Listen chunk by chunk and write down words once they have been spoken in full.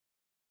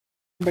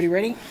Everybody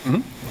ready?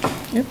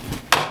 Yep.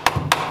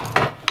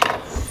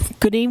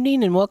 Good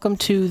evening and welcome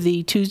to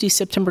the Tuesday,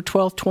 September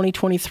 12th,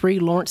 2023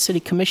 Lawrence City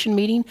Commission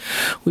meeting.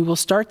 We will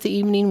start the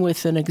evening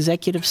with an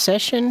executive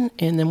session,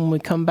 and then when we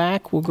come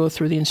back, we'll go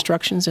through the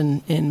instructions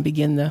and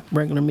begin the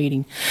regular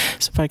meeting.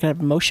 So if I could have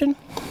a motion.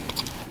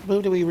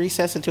 Move that we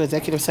recess into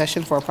executive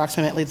session for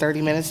approximately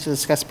 30 minutes to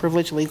discuss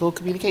privileged legal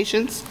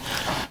communications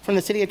from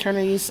the city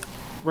attorneys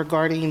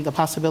regarding the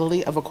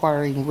possibility of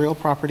acquiring real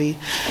property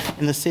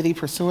in the city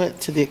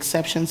pursuant to the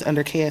exceptions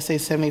under KSA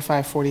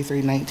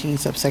 754319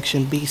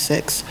 subsection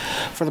B6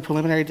 for the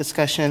preliminary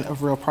discussion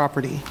of real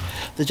property.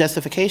 The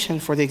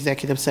justification for the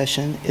executive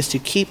session is to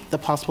keep the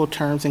possible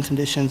terms and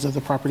conditions of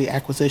the property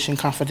acquisition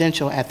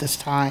confidential at this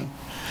time.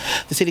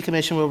 The City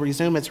Commission will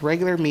resume its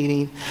regular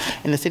meeting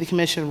in the City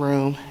Commission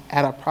room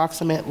at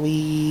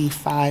approximately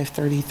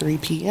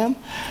 5:33 p.m.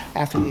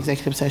 after the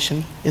executive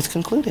session is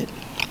concluded.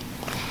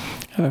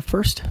 Have a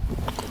first.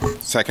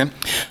 Second.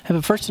 Have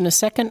a first and a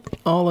second.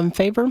 All in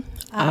favor?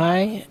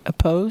 Aye.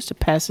 Opposed?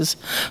 It passes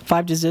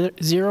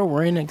 5-0.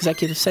 We're in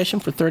executive session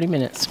for 30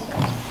 minutes.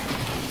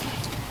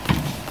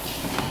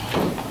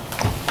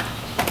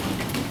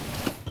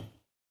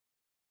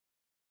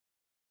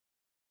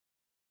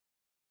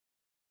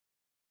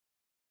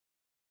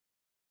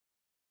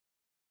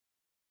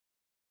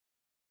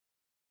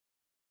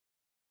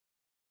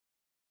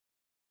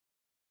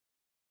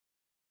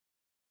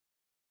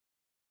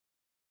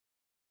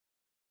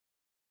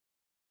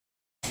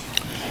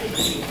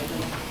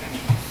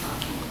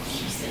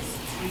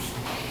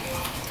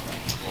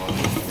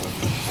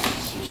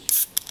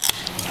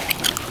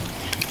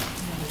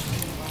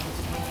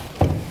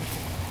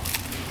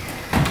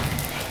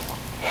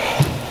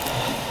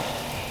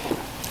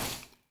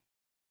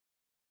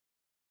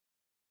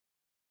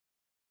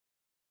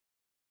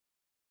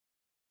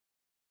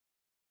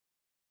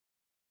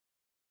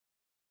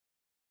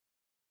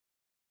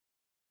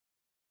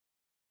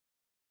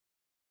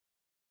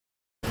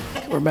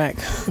 We're back.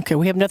 Okay,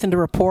 we have nothing to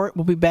report.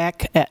 We'll be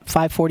back at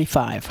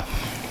 5:45.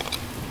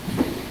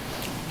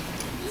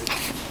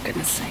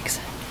 Goodness sakes.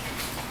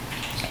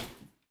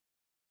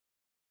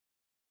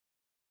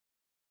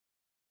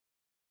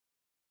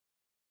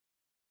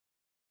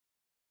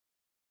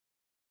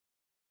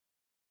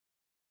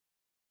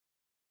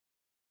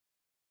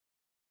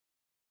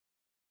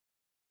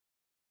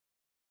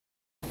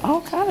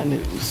 All kind of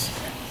news.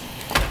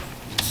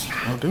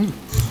 I'll do.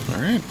 All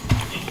right.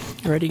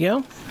 You ready to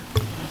go?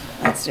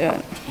 Let's do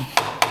it.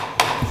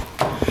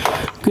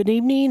 Good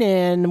evening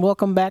and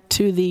welcome back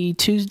to the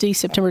Tuesday,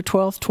 September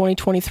 12th,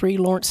 2023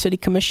 Lawrence City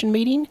Commission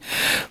meeting.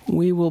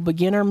 We will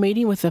begin our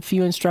meeting with a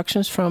few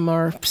instructions from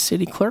our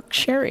city clerk,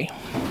 Sherry.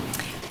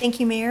 Thank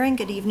you, Mayor, and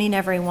good evening,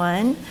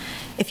 everyone.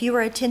 If you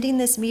are attending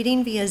this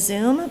meeting via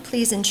Zoom,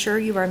 please ensure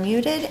you are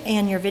muted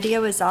and your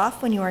video is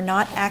off when you are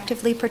not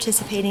actively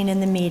participating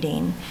in the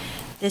meeting.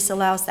 This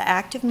allows the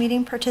active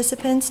meeting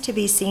participants to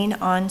be seen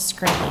on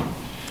screen.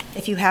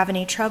 If you have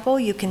any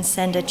trouble, you can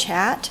send a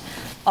chat.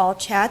 All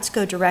chats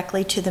go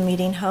directly to the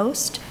meeting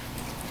host.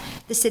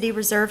 The city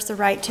reserves the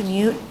right to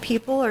mute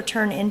people or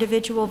turn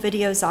individual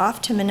videos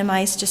off to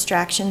minimize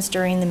distractions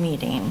during the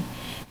meeting.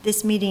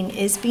 This meeting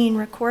is being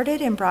recorded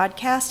and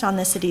broadcast on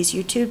the city's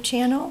YouTube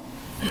channel,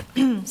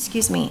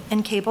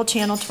 and cable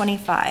channel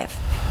 25.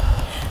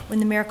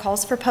 When the mayor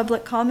calls for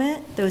public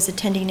comment, those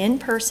attending in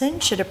person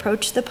should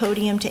approach the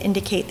podium to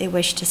indicate they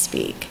wish to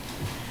speak.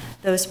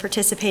 Those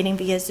participating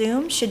via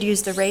Zoom should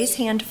use the raise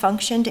hand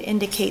function to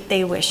indicate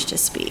they wish to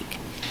speak.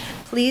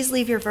 Please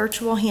leave your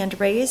virtual hand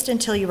raised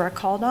until you are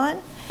called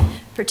on.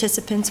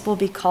 Participants will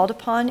be called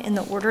upon in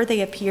the order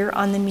they appear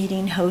on the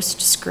meeting host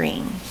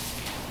screen.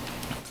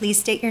 Please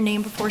state your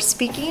name before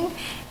speaking,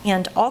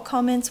 and all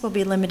comments will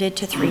be limited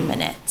to 3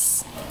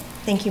 minutes.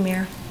 Thank you,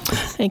 Mayor.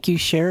 Thank you,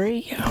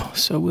 Sherry.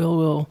 So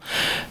we'll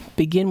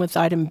begin with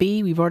item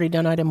B. We've already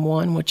done item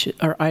A,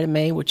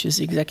 which is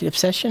the executive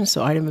session.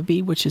 So item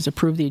B, which is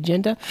approve the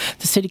agenda.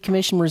 The City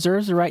Commission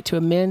reserves the right to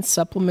amend,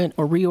 supplement,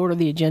 or reorder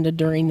the agenda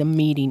during the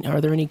meeting.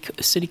 Are there any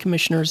city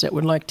commissioners that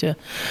would like to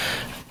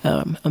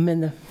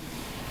amend the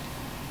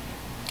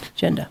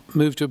agenda?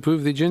 Move to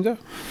approve the agenda.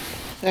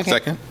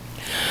 Second.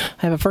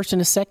 I have a first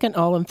and a second.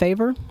 All in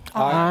favor?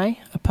 Aye.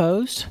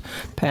 Opposed?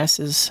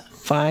 Passes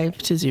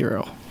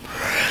 5-0.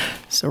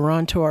 So we're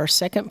on to our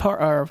second part,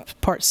 our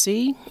part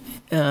C.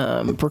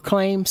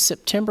 Proclaim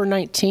September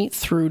 19th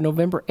through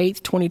November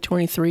 8th,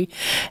 2023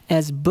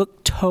 as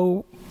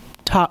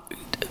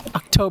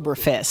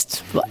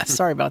Oktoberfest.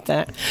 Sorry about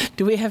that.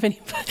 Do we have any?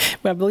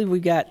 Well, I believe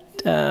we got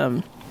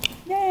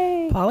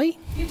Yay. Polly?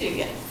 You do,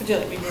 yeah. Would you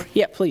let me read?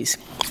 Yeah, please.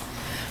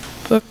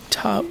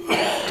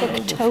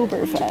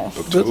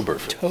 Oktoberfest.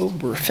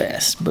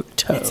 Oktoberfest.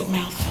 Bookto. It's a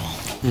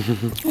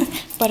mouthful,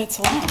 but it's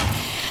long.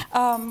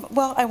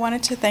 Well, I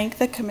wanted to thank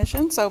the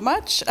commission so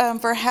much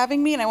for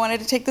having me, and I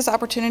wanted to take this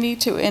opportunity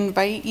to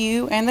invite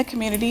you and the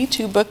community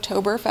to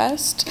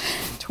Booktoberfest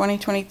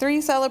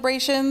 2023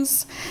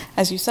 celebrations.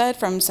 As you said,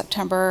 from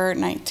September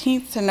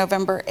 19th to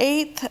November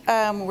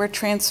 8th, we're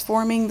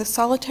transforming the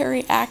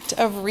solitary act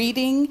of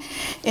reading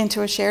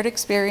into a shared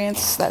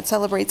experience that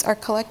celebrates our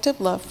collective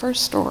love for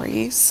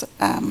stories.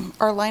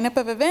 Our lineup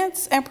of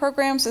events and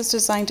programs is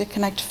designed to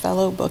connect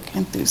fellow book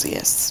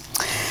enthusiasts.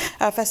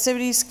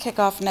 Festivities kick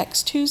off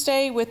next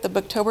Tuesday with the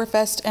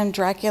Booktoberfest and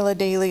Dracula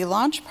Daily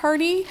launch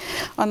party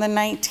on the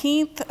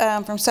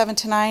 19th from 7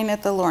 to 9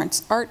 at the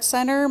Lawrence Art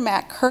Center.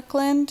 Matt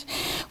Kirkland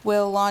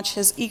will launch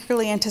his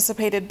eagerly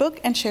anticipated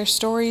book and share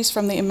stories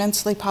from the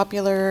immensely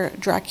popular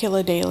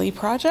Dracula Daily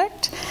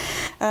project.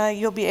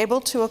 You'll be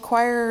able to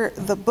acquire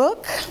the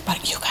book,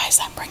 but you guys,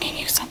 I'm bringing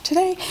you some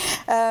today.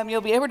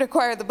 You'll be able to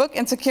acquire the book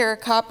and secure a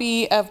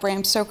copy of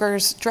Bram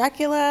Stoker's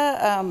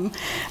Dracula,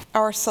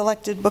 our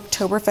selected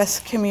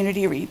Booktoberfest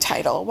community read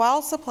title,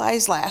 while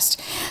supplies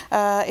last.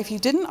 If you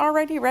didn't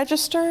already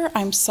register,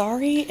 I'm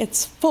sorry,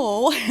 it's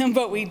full,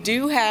 but we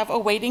do have a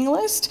waiting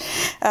list.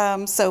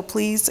 So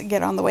please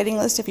get on the waiting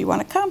list if you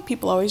want to come.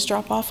 People always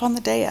drop off on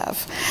the day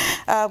of.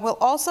 We'll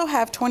also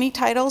have 20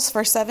 titles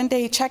for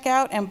 7-day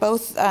checkout, and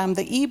both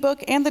the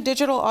ebook and the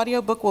digital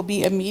audiobook will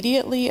be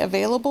immediately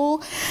available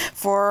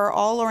for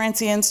all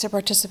Lawrencians to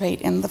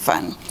participate in the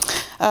fun.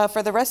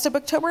 For the rest of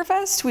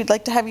Booktoberfest, we'd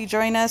like to have you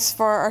join us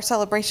for our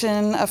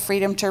celebration of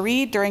freedom to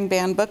read during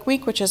Banned Book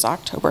Week, which is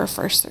October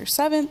 1st through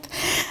 7th,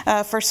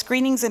 for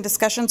screenings and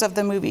discussions of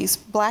the movies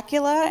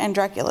Blackula and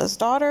Dracula's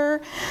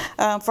Daughter,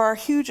 for our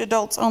huge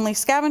adults-only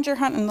scavenger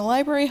hunt in the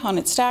library,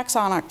 Haunted Stacks,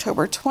 on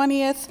October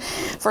 20th,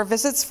 for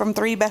visits from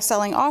 3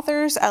 best-selling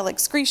authors,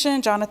 Alex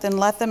Grecian, Jonathan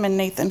Lethem, and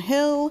Nathan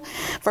Hill,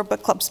 for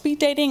book club speed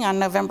dating on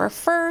November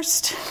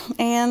 1st,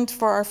 and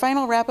for our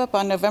final wrap-up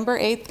on November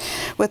 8th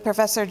with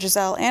Professor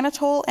Giselle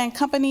Anatole and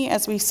company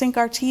as we sink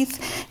our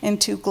teeth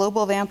into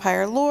global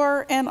vampire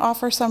lore and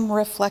offer some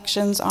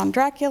reflections on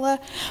Dracula.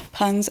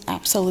 Puns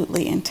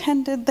absolutely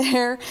intended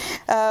there.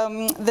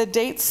 The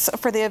dates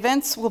for the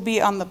events will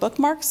be on the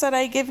bookmarks that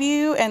I give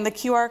you, and the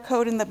QR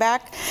code in the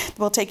back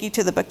will take you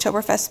to the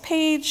Booktoberfest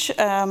page,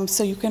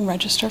 so you can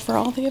register for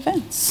all the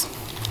events.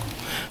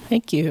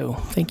 Thank you.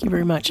 Thank you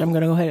very much. I'm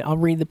going to go ahead. I'll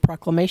read the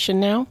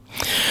proclamation now.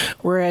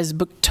 Whereas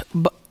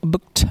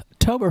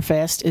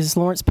Booktoberfest is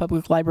Lawrence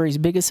Public Library's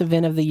biggest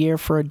event of the year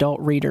for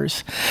adult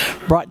readers.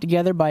 Brought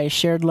together by a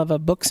shared love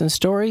of books and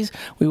stories,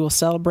 we will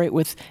celebrate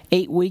with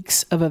 8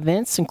 weeks of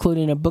events,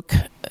 including a book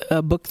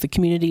the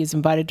community is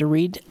invited to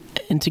read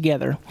and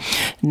together.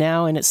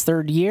 Now in its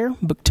 3rd year,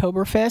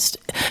 Booktoberfest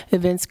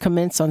events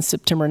commence on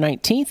September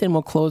 19th and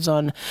will close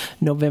on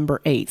November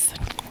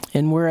 8th.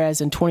 And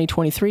whereas in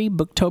 2023,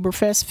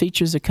 Booktoberfest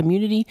features a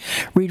community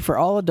read for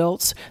all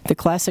adults, the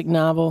classic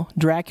novel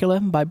Dracula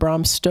by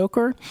Bram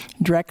Stoker.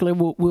 Dracula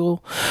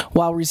will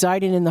while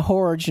residing in the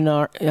horror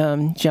genre,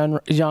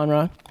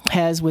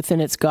 has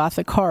within its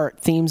gothic heart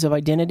themes of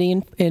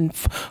identity and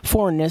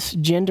foreignness,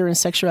 gender and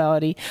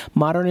sexuality,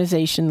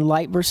 modernization,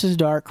 light versus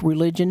dark,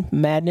 religion,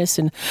 madness,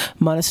 and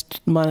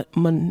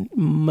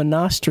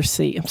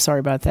monastracy, I'm sorry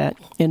about that,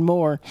 and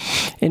more.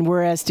 And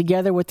whereas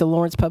together with the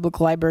Lawrence Public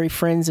Library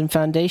Friends and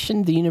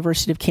Foundation, the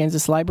University of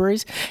Kansas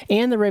Libraries,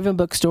 and the Raven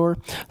Bookstore,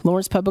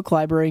 Lawrence Public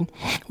Library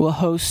will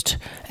host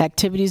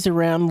activities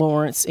around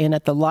Lawrence and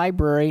at the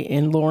library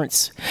in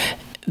Lawrence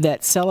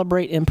that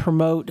celebrate and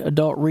promote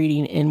adult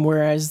reading. And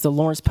whereas the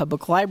Lawrence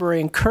Public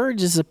Library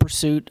encourages the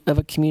pursuit of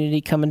a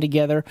community coming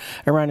together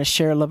around a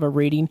shared love of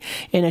reading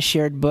and a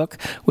shared book,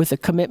 with a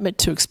commitment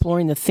to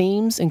exploring the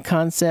themes and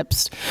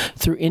concepts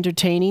through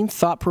entertaining,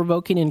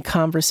 thought-provoking, and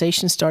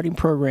conversation-starting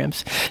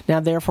programs. Now,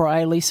 therefore,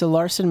 I, Lisa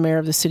Larson, Mayor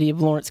of the City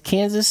of Lawrence,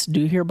 Kansas,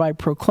 do hereby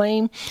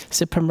proclaim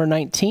September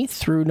 19th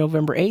through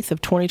November 8th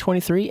of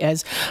 2023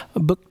 as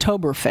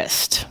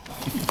Booktoberfest.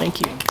 Thank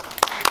you.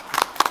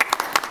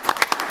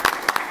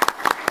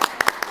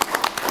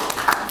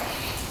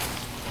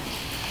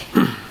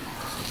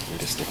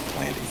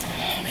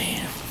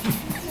 Man.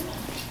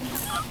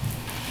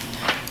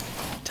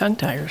 Tongue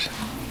tires.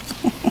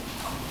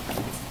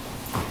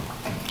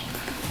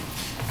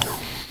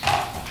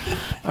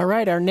 All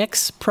right, our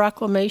next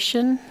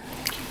proclamation,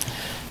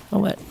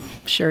 I'll let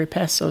Sherry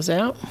pass those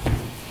out.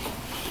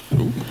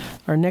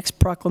 Our next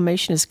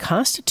proclamation is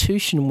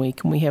Constitution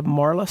Week, and we have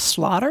Marla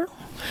Slaughter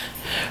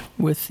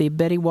with the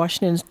Betty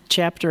Washington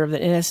chapter of the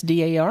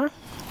NSDAR.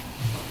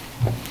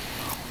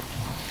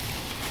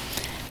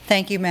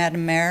 Thank you,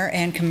 Madam Mayor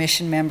and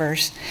Commission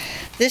members.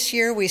 This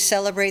year, we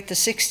celebrate the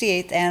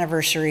 68th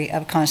anniversary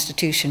of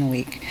Constitution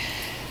Week.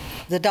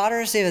 The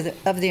Daughters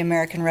of the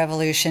American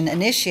Revolution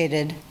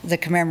initiated the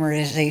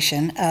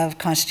commemoration of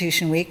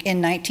Constitution Week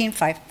in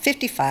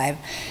 1955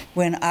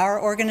 when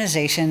our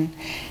organization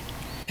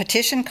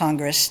petitioned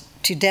Congress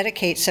to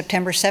dedicate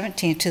September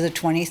 17th to the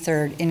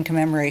 23rd in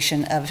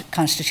commemoration of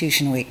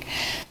Constitution Week.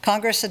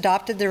 Congress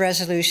adopted the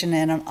resolution,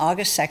 and on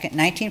August 2nd,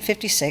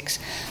 1956,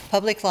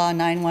 Public Law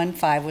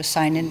 915 was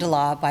signed into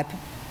law by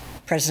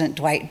President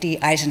Dwight D.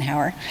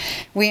 Eisenhower.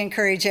 We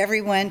encourage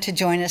everyone to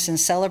join us in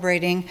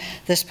celebrating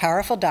this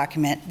powerful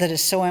document that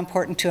is so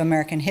important to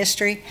American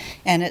history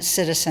and its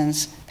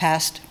citizens,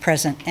 past,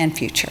 present, and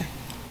future.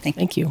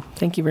 Thank you.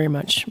 Thank you very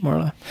much,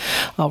 Marla.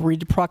 I'll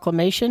read the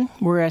proclamation.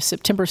 Whereas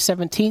September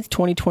 17th,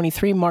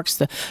 2023 marks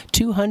the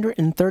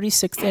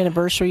 236th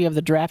anniversary of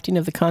the drafting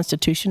of the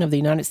Constitution of the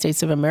United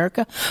States of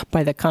America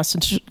by the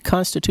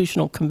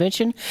Constitutional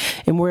Convention,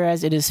 and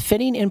whereas it is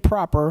fitting and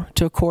proper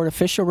to accord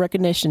official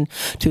recognition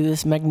to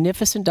this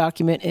magnificent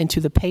document and to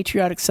the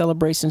patriotic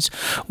celebrations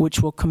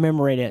which will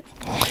commemorate it.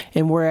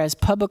 And whereas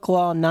Public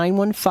Law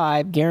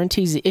 915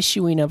 guarantees the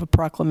issuing of a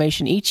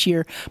proclamation each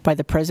year by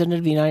the President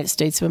of the United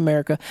States of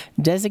America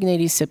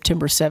designating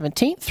September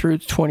 17th through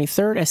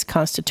 23rd as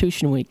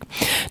Constitution Week.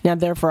 Now,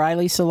 therefore, I,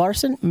 Lisa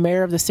Larson,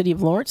 Mayor of the City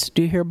of Lawrence,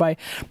 do hereby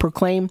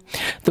proclaim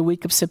the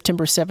week of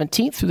September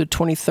 17th through the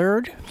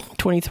 23rd,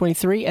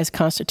 2023 as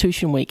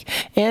Constitution Week.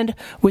 And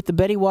with the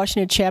Betty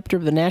Washington chapter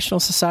of the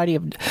National Society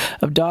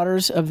of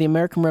Daughters of the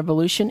American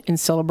Revolution in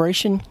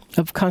celebration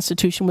of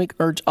Constitution Week,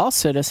 urge all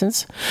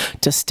citizens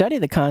to study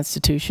the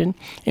Constitution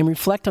and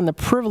reflect on the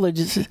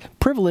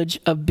privilege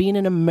of being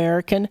an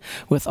American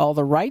with all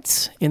the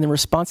rights and the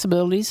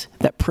responsibilities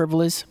that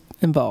privilege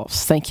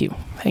involves. Thank you.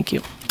 Thank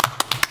you.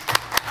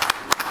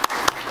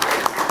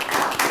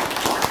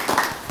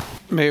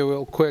 Mayor,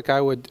 real quick, I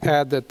would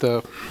add that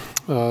the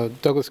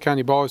Douglas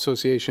County Bar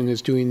Association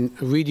is doing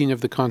a reading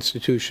of the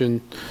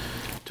Constitution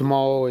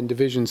tomorrow in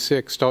Division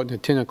 6, starting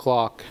at 10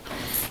 o'clock.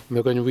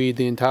 They're going to read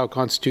the entire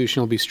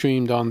Constitution. It'll be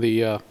streamed on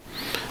the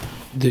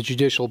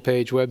Judicial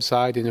Page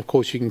website, and of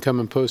course you can come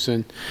in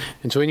person.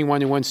 And so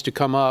anyone who wants to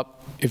come up,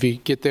 if you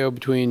get there by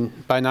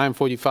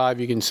 9:45,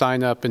 you can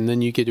sign up, and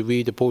then you get to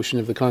read a portion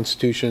of the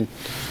Constitution.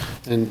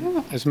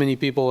 And as many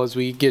people as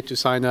we get to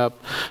sign up,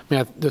 I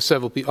mean, there's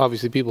several,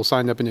 obviously people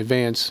signed up in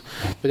advance,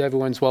 but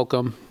everyone's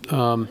welcome.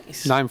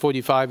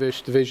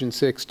 9:45-ish, Division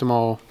 6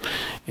 tomorrow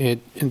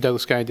in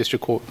Douglas County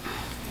District Court.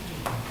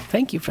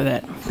 Thank you for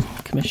that,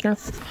 Commissioner.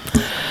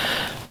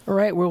 All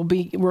right,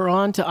 we're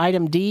on to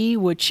item D,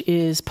 which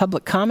is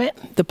public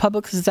comment. The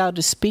public is allowed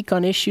to speak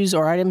on issues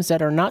or items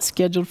that are not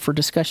scheduled for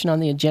discussion on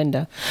the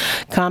agenda.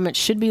 Comments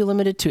should be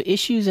limited to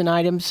issues and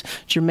items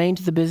germane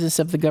to the business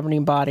of the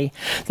governing body.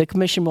 The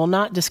Commission will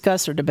not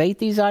discuss or debate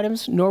these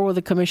items, nor will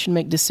the Commission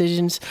make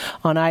decisions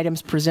on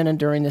items presented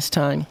during this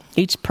time.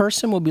 Each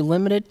person will be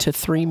limited to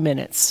 3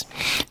 minutes.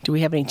 Do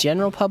we have any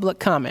general public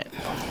comment?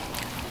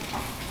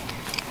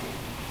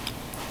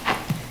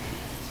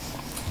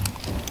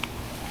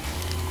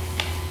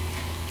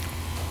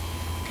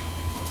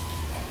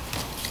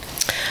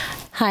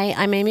 Hi,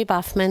 I'm Amy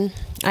Boffman.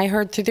 I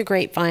heard through the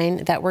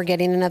grapevine that we're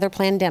getting another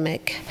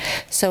pandemic.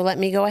 So let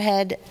me get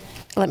ahead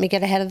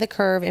of the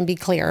curve and be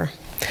clear.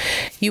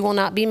 You will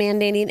not be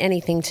mandating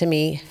anything to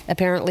me.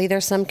 Apparently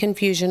there's some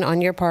confusion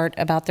on your part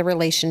about the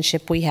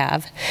relationship we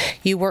have.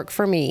 You work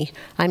for me.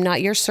 I'm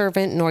not your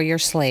servant nor your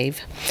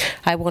slave.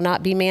 I will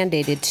not be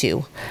mandated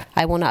to.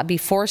 I will not be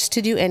forced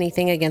to do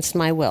anything against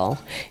my will.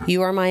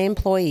 You are my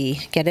employee.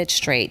 Get it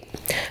straight.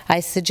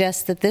 I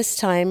suggest that this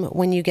time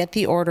when you get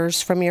the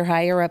orders from our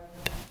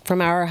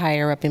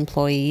higher up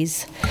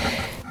employees,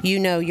 you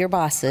know your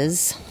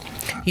bosses,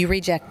 you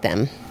reject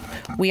them.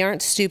 We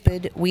aren't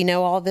stupid. We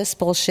know all this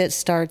bullshit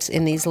starts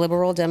in these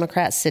liberal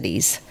Democrat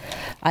cities.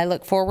 I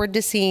look forward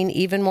to seeing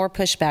even more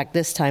pushback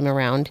this time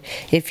around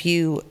if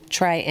you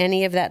try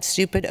any of that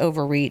stupid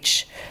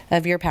overreach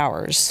of your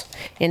powers.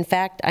 In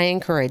fact, I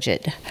encourage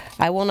it.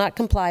 I will not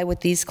comply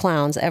with these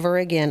clowns ever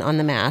again on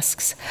the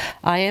masks.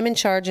 I am in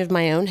charge of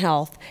my own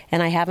health,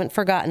 and I haven't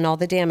forgotten all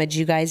the damage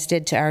you guys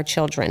did to our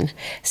children.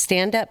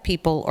 Stand up,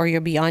 people, or you'll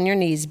be on your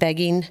knees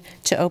begging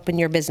to open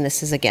your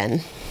businesses again.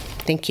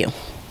 Thank you.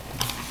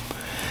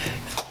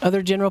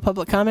 Other general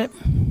public comment?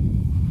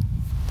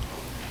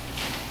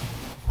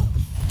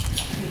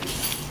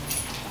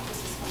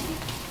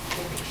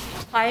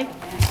 Hi,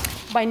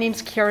 my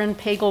name's Karen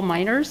Pagel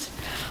Miners.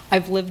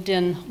 I've lived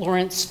in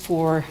Lawrence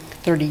for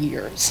 30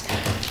 years.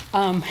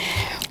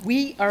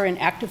 We are in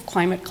active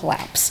climate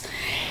collapse.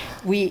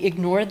 We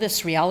ignore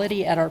this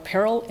reality at our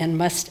peril and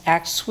must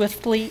act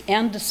swiftly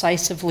and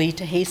decisively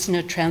to hasten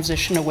a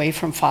transition away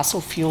from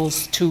fossil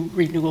fuels to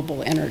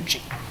renewable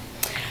energy.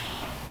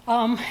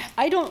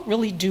 I don't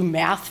really do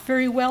math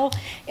very well,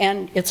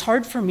 and it's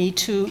hard for me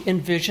to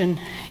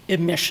envision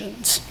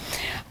emissions.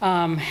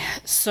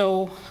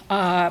 So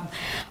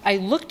I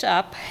looked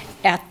up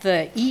at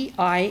the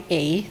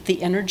EIA,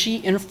 the Energy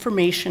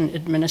Information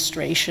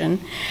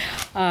Administration,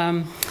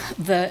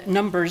 the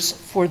numbers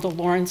for the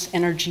Lawrence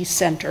Energy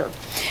Center.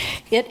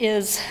 It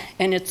is,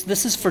 and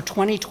this is for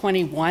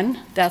 2021,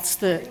 that's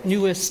the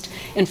newest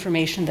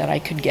information that I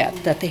could get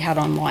that they had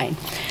online.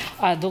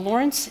 The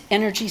Lawrence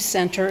Energy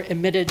Center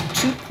emitted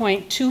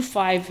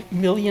 2.25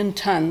 million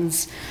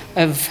tons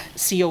of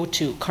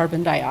CO2,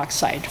 carbon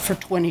dioxide, for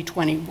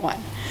 2021.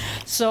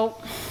 So,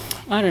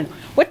 I don't know.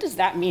 What does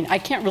that mean? I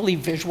can't really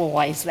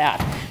visualize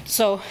that.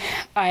 So,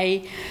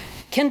 I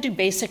can do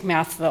basic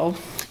math, though,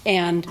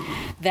 and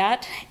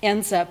that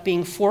ends up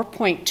being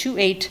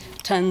 4.28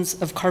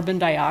 tons of carbon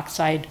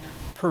dioxide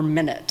per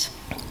minute.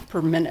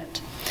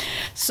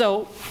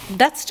 So,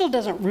 that still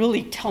doesn't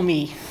really tell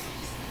me.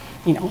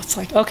 You know, it's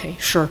like, okay,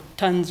 sure,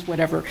 tons,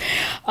 whatever.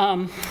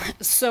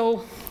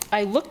 So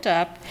I looked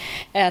up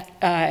at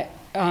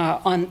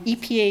on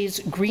EPA's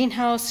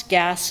greenhouse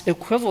gas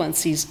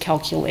equivalencies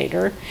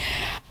calculator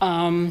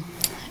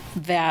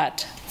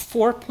that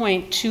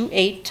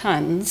 4.28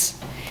 tons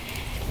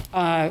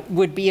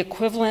would be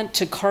equivalent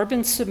to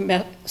carbon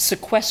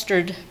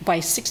sequestered by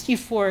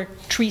 64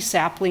 tree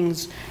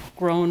saplings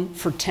grown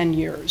for 10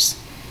 years.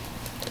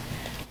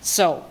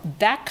 So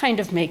that kind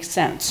of makes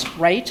sense,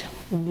 right?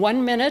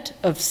 1 minute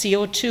of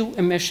CO2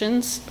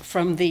 emissions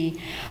from the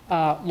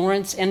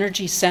Lawrence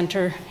Energy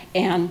Center,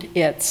 and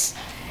it's,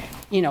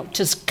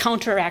 to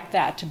counteract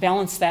that, to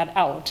balance that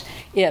out,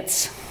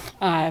 it's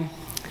 10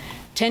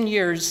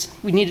 years,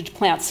 we needed to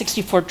plant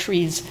 64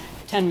 trees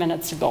 10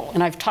 minutes ago,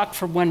 and I've talked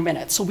for 1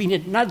 minute, so we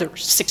need another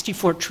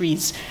 64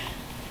 trees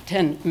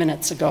 10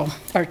 minutes ago,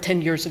 or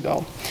 10 years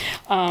ago.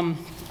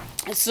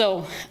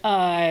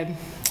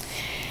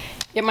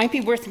 It might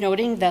be worth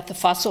noting that the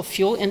fossil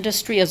fuel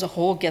industry as a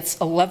whole gets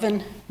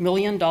 $11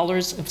 million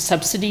of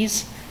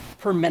subsidies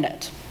per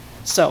minute.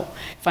 So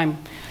if I'm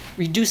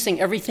reducing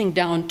everything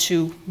down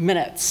to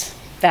minutes,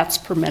 that's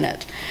per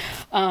minute.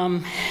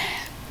 On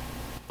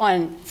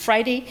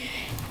Friday,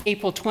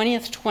 April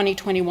 20th,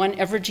 2021,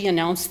 Evergy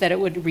announced that it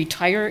would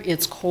retire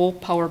its coal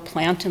power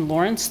plant in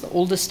Lawrence, the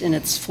oldest in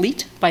its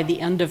fleet, by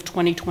the end of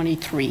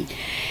 2023,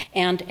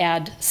 and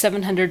add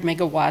 700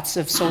 megawatts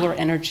of solar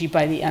energy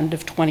by the end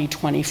of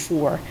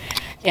 2024.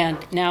 And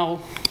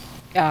now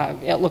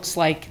it looks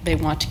like they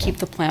want to keep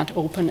the plant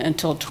open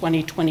until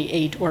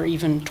 2028 or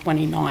even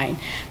 29.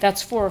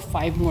 That's 4 or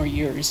 5 more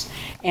years.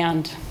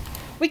 And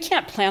we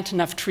can't plant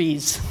enough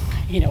trees,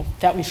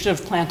 that we should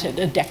have planted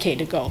a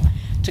decade ago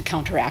to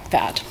counteract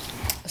that.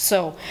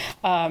 So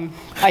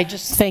I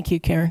just Thank you,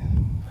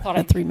 Karen. thought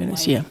At 3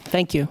 minutes, yeah.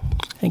 Thank you.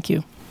 Thank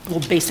you. a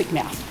little basic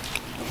math.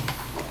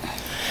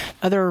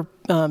 Other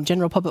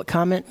general public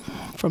comment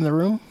from the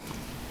room?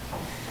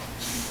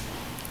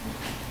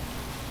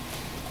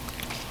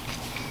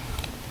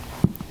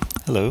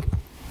 Hello,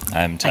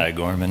 I'm Ty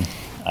Gorman.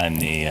 I'm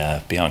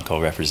the Beyond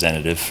Coal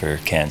representative for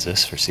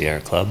Kansas for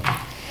Sierra Club.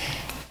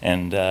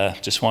 And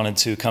just wanted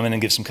to come in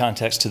and give some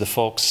context to the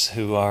folks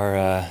who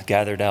are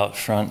gathered out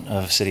front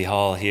of City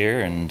Hall here,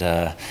 and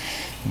a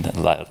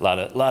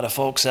lot of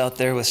folks out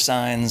there with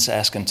signs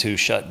asking to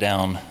shut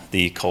down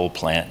the coal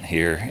plant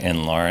here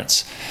in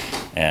Lawrence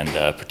and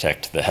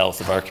protect the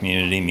health of our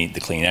community, meet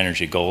the clean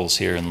energy goals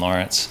here in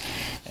Lawrence,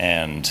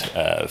 and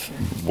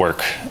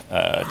work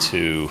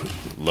to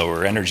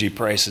lower energy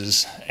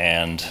prices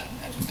and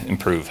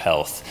improve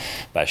health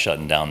by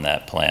shutting down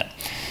that plant.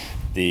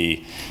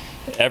 The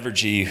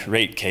Evergy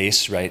rate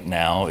case right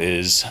now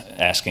is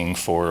asking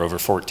for over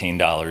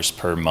 $14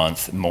 per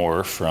month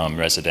more from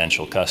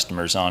residential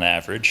customers on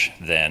average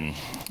than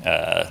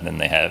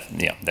they have.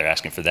 They're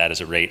asking for that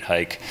as a rate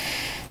hike.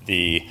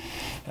 The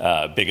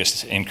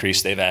biggest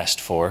increase they've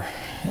asked for,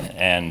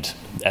 and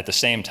at the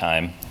same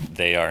time,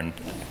 they are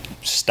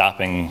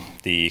stopping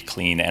the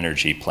clean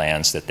energy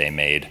plans that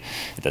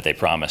they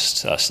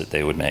promised us that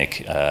they would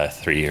make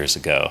 3 years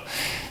ago.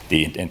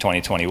 In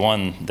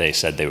 2021, they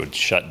said they would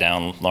shut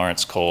down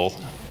Lawrence Coal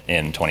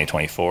in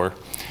 2024,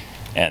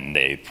 and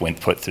they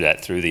put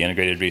that through the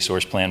integrated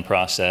resource plan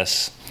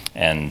process,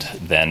 and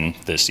then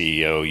the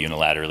CEO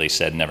unilaterally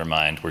said, never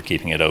mind, we're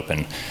keeping it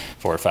open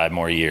 4 or 5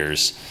 more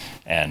years,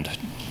 and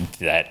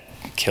that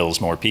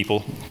kills more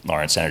people.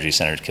 Lawrence Energy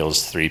Center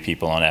kills 3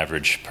 people on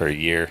average per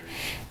year,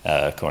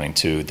 according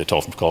to the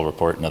Toll from Coal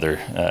report and other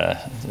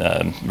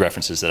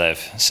references that I've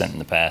sent in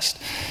the past.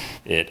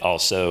 It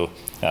also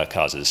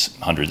causes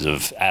hundreds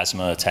of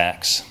asthma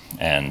attacks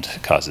and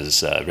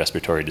causes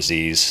respiratory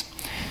disease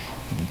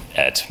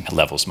at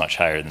levels much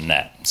higher than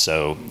that.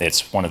 So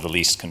it's one of the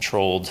least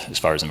controlled, as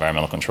far as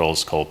environmental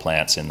controls, coal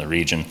plants in the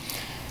region,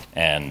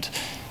 and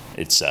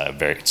it's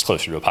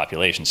closer to a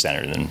population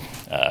center than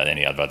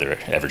any of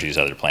Evergy's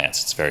other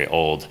plants. It's very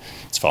old,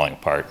 it's falling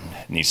apart,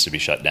 it needs to be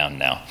shut down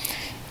now.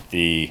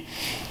 The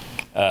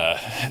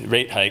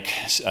rate hike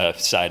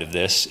side of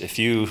this,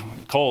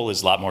 coal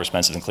is a lot more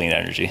expensive than clean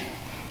energy,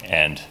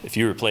 and if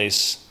you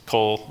replace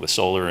coal with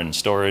solar and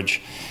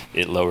storage,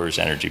 it lowers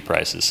energy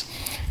prices.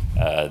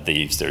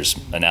 There's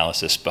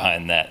analysis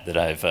behind that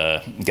I've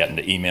gotten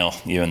to email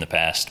you in the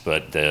past,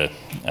 but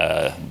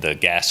the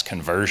gas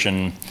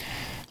conversion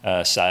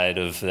side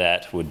of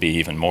that would be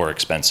even more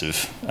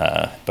expensive,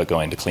 but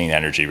going to clean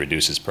energy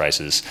reduces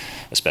prices,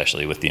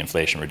 especially with the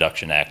Inflation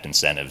Reduction Act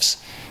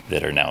incentives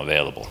that are now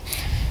available.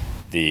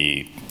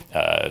 The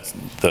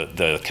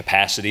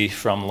capacity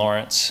from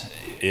Lawrence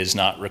is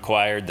not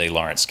required.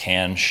 Lawrence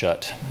can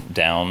shut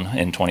down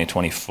in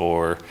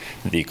 2024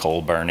 the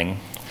coal burning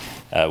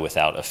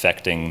without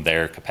affecting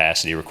their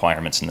capacity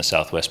requirements in the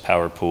Southwest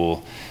Power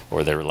Pool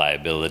or the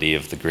reliability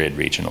of the grid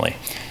regionally.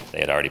 They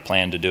had already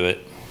planned to do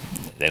it.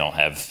 They don't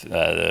have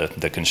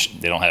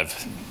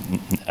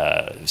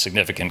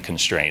significant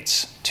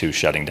constraints to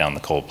shutting down the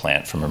coal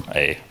plant from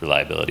a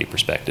reliability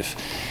perspective.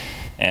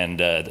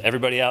 And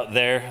everybody out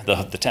there,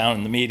 the town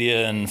and the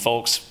media and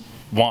folks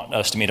want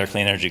us to meet our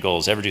clean energy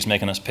goals. Everybody's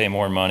making us pay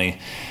more money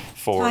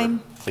for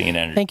clean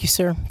energy. Thank you,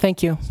 sir.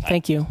 Thank you.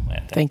 Thank you.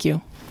 Thank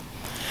you.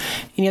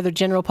 Any other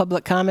general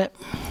public comment?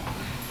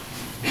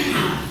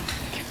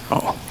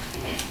 Oh.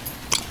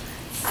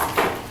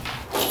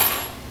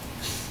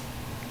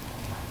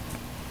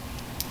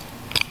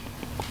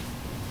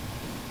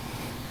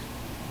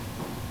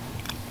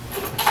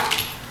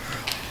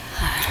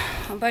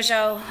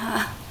 Bonjour.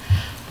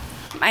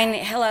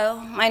 Hello,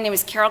 my name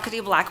is Carol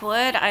Cady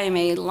Blackwood. I am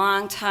a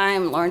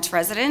longtime Lawrence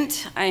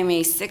resident. I am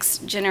a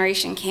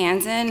sixth-generation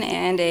Kansan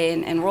and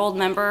an enrolled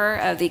member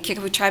of the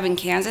Kickapoo tribe in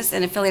Kansas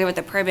and affiliated with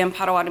the Prairie Band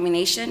Potawatomi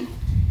Nation.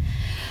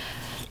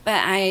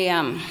 But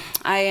I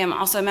am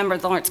also a member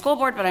of the Lawrence School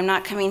Board, but I'm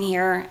not coming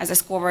here as a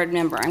school board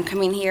member. I'm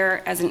coming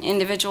here as an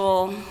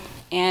individual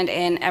and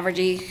an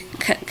Evergy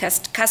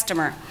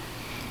customer.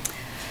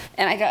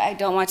 And I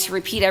don't want to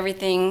repeat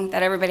everything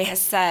that everybody has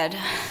said,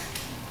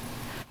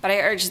 but I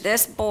urge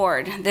this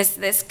board,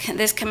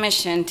 this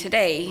commission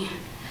today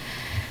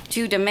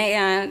to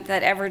demand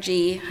that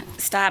Evergy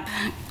stop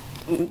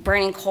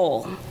burning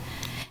coal.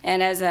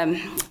 And as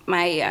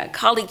my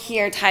colleague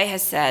here, Ty,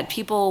 has said,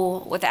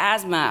 people with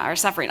asthma are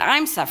suffering.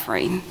 I'm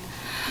suffering.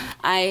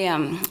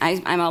 I'm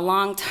a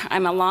long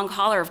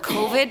hauler of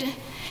COVID,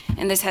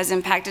 and this has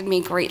impacted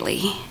me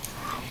greatly.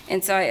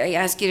 And so I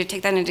ask you to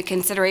take that into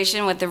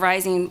consideration with the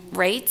rising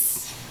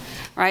rates,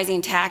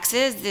 rising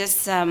taxes.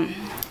 The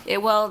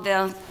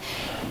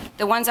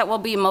ones that will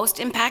be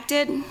most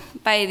impacted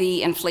by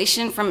the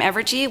inflation from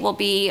Evergy will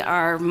be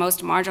our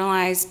most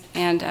marginalized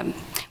and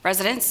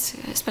residents,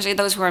 especially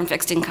those who are on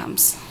fixed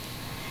incomes.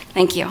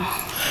 Thank you.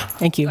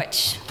 Thank you.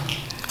 Butch.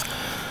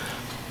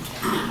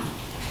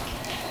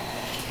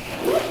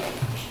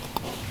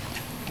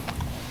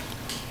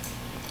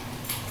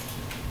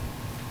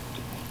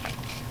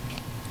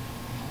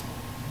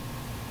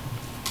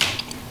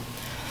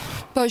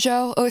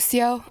 Bonjour,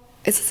 Osio.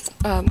 It's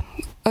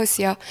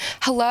Osio.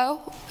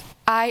 Hello,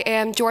 I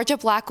am Georgia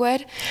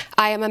Blackwood.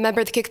 I am a member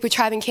of the Kickapoo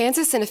tribe in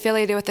Kansas and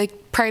affiliated with the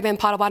Prairie Band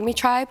Potawatomi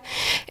tribe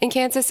in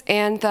Kansas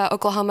and the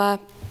Oklahoma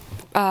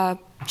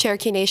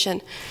Cherokee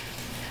Nation.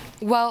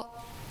 Well,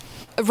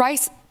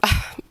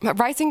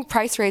 rising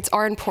price rates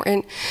are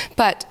important,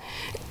 but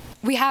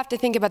we have to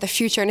think about the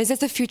future. And is this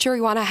the future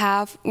we want to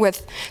have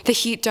with the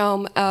heat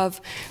dome of,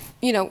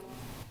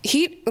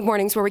 heat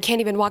warnings where we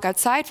can't even walk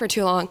outside for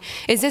too long?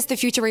 Is this the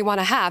future we want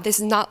to have? This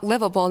is not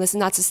livable, and this is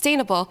not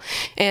sustainable.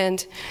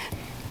 And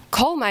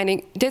coal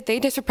mining, they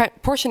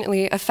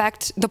disproportionately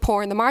affect the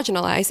poor and the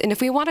marginalized. And if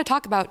we want to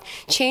talk about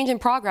change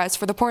and progress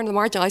for the poor and the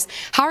marginalized,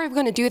 how are we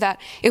going to do that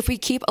if we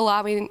keep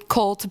allowing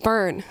coal to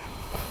burn?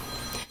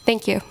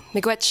 Thank you.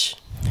 Miigwech.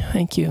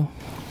 Thank you.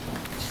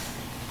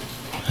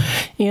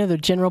 Any other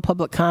general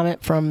public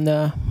comment from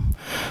the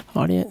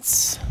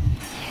audience?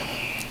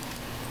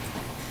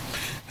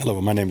 Hello,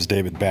 my name is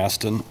David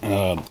Baston.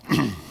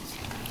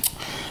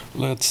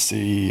 Let's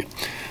see.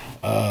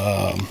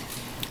 I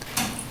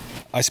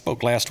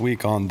spoke last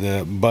week on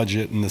the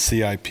budget and the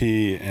CIP,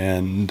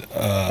 and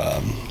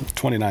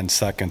 29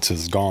 seconds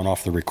has gone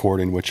off the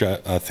recording, which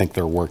I think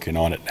they're working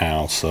on it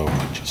now, so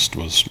I just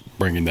was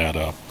bringing that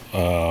up.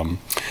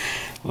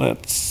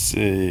 Let's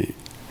see.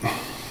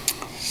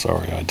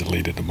 Sorry, I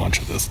deleted a bunch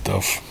of this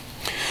stuff.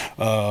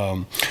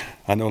 I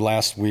know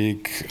last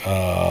week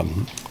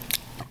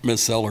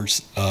Ms.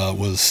 Sellers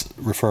was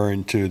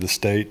referring to the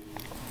state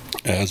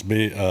as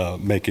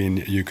making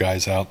you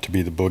guys out to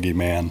be the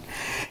boogeyman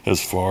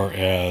as far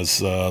as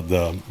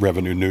the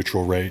revenue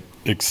neutral rate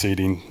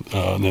exceeding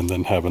and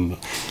then having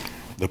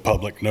the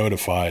public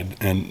notified.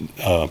 And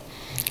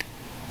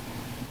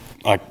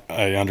I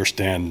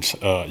understand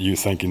you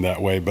thinking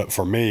that way, but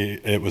for me,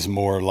 it was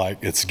more like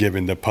it's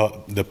giving the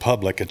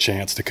public a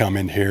chance to come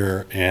in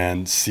here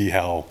and see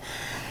how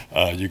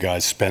you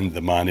guys spend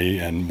the money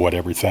and what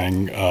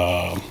everything,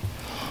 how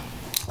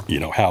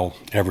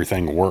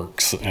everything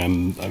works.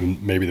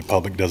 And maybe the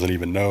public doesn't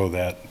even know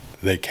that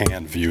they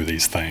can view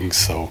these things.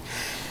 So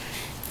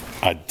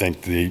I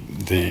think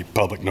the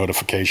public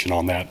notification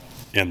on that,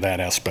 in that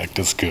aspect,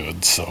 is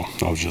good. So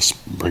I was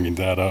just bringing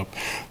that up.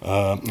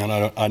 And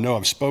I know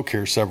I've spoke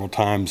here several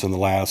times in the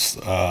last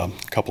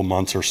couple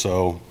months or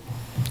so,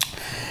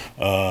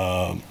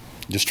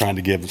 just trying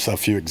to give a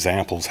few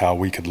examples how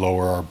we could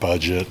lower our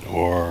budget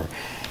or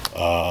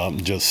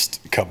just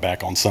cut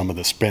back on some of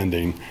the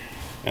spending.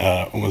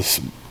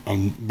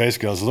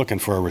 Basically, I was looking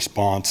for a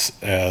response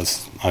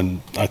as I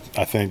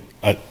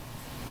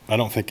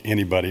don't think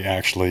anybody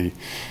actually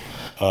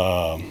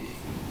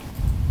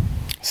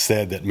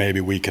said that maybe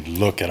we could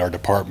look at our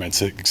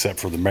departments, except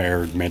for the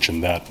mayor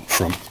mentioned that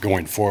from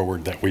going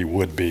forward that we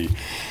would be,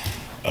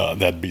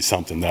 that'd be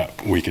something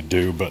that we could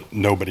do, but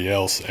nobody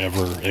else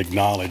ever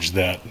acknowledged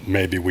that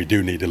maybe we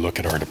do need to look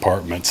at our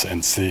departments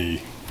and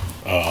see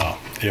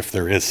if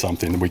there is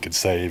something that we could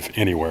save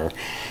anywhere.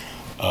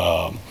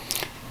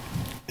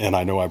 And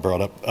I know I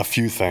brought up a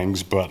few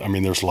things, but I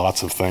mean, there's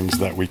lots of things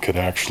that we could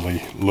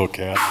actually look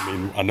at. I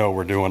mean, I know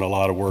we're doing a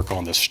lot of work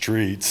on the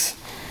streets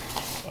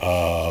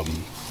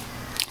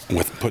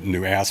with putting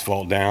new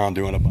asphalt down,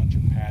 doing a bunch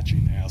of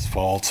patching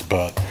asphalts,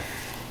 but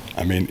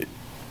I mean,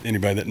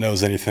 anybody that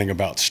knows anything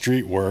about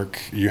street work,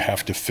 you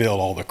have to fill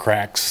all the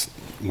cracks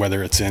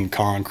whether it's in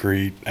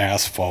concrete,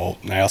 asphalt,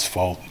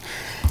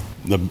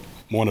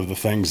 one of the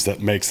things that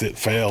makes it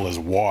fail is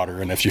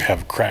water, and if you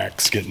have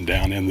cracks getting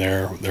down in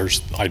there,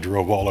 I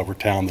drove all over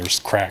town, there's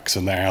cracks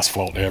in the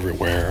asphalt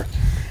everywhere.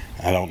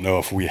 I don't know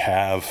if we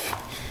have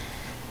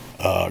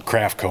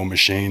Craftco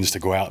machines to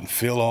go out and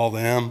fill all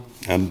them.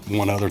 And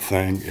one other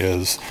thing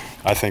is,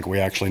 I think we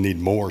actually need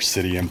more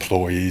city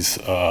employees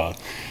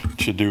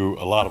to do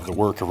a lot of the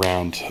work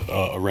around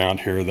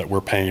here that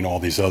we're paying all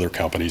these other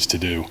companies to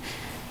do.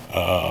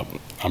 I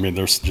mean,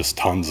 there's just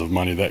tons of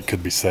money that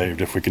could be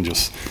saved if we can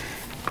just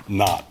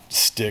not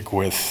stick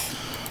with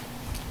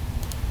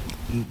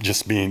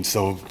just being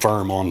so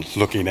firm on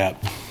looking at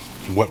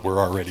what we're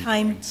already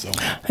doing. So.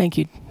 Thank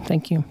you.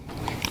 Thank you.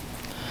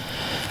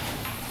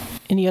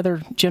 Any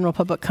other general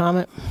public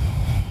comment?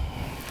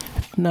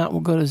 If not,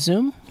 we'll go to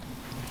Zoom.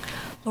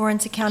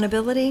 Lawrence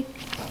Accountability.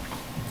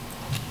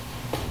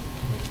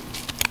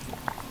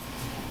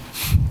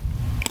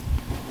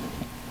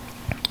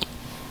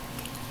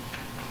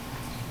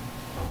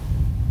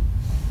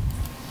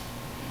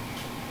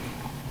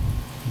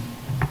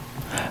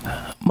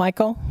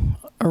 Michael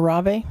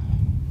Arabe.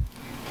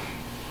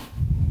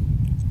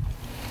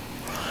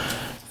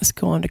 Let's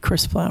go on to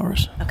Chris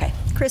Flowers. Okay.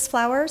 Chris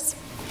Flowers.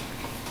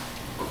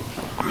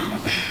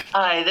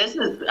 Hi, this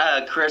is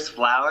Chris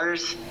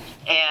Flowers,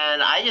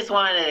 and I just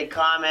wanted to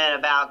comment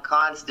about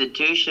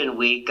Constitution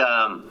Week.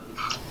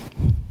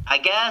 I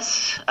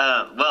guess,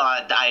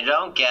 I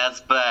don't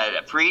guess,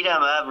 but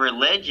freedom of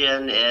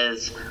religion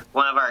is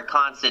one of our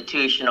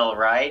constitutional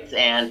rights,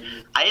 and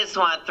I just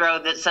want to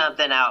throw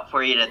something out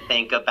for you to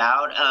think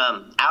about.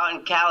 Out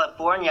in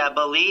California, I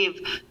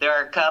believe there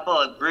are a couple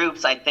of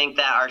groups, I think,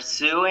 that are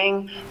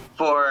suing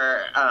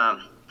for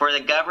the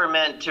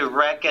government to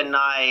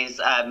recognize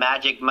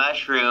magic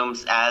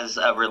mushrooms as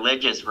a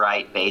religious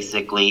right,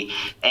 basically.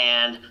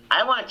 And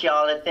I want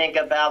y'all to think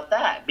about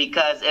that,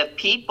 because if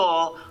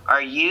people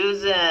are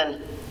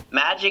using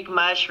magic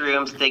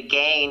mushrooms to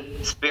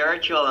gain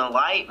spiritual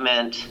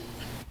enlightenment,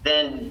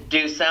 then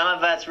do some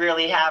of us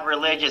really have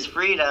religious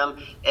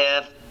freedom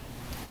if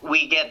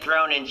we get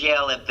thrown in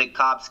jail if the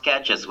cops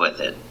catch us with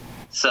it?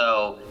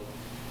 So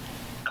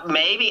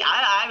maybe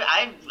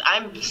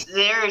I'm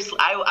serious.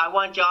 I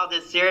want y'all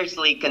to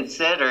seriously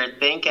consider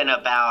thinking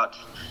about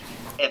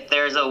if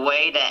there's a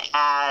way to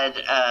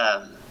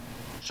add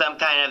some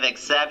kind of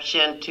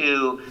exception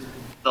to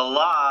the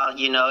law.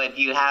 You know, if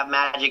you have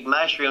magic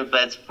mushrooms,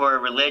 but it's for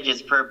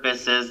religious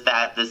purposes,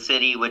 that the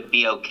city would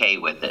be okay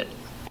with it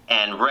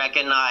and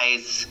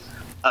recognize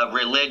a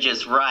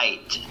religious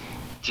right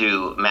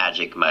to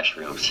magic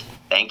mushrooms.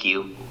 Thank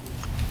you.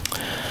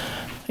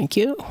 Thank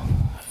you.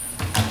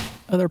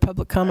 Other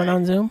public comment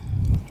on Zoom?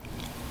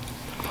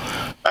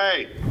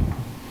 Hey.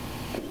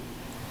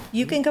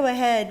 You can go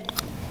ahead.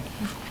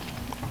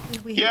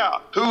 Yeah,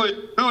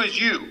 who is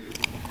you?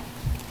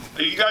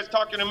 Are you guys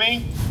talking to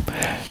me?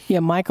 Yeah,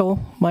 Michael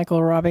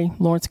Arabi,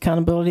 Lawrence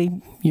Accountability,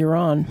 you're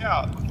on.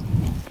 Yeah.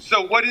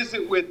 So what is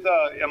it with,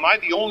 am I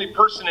the only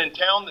person in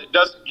town that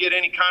doesn't get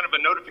any kind of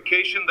a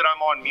notification that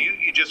I'm on mute?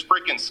 You just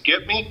freaking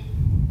skip me?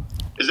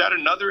 Is that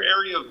another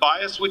area of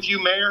bias with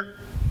you, Mayor?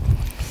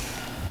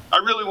 I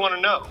really want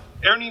to know.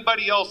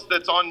 Anybody else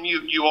that's on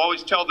mute, you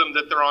always tell them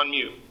that they're on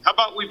mute. How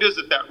about we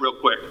visit that real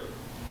quick?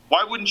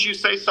 Why wouldn't you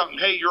say something,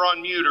 hey, you're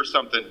on mute or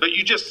something, but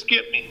you just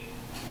skip me?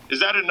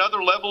 Is that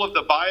another level of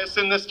the bias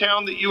in this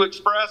town that you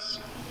express?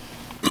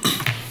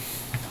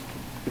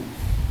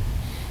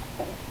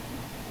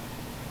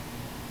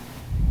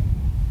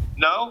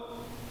 No?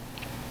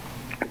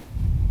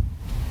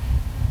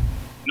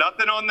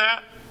 Nothing on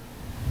that?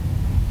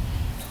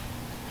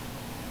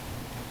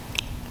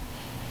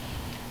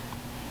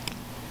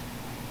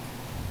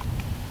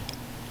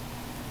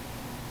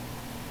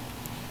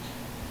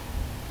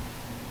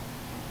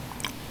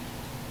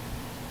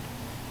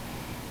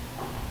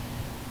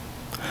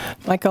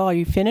 Michael, are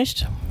you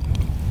finished?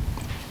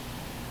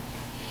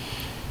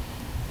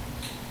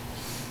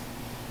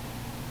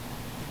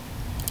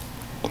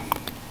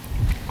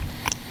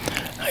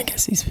 I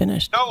guess he's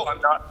finished. No, I'm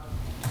not.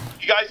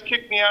 You guys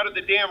kicked me out of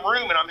the damn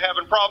room, and I'm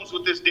having problems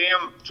with this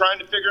damn trying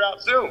to figure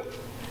out Zoom.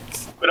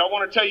 But I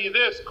want to tell you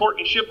this,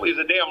 Courtney Shipley is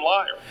a damn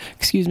liar.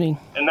 Excuse me.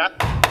 And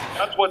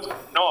that's what's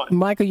going on.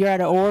 Michael, you're out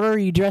of order.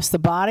 You addressed the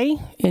body,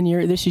 and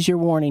this is your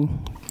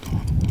warning.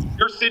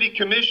 Your city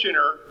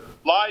commissioner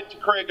lied to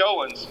Craig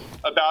Owens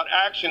about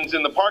actions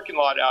in the parking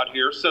lot out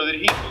here so that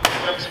he could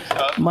get some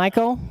stuff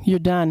Michael, you're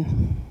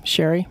done.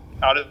 Sherry?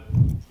 out of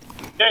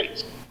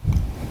dates.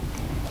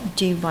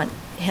 Do you want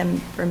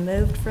him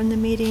removed from the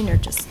meeting or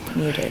just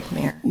muted,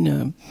 Mayor?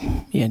 No.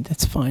 Yeah,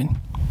 that's fine.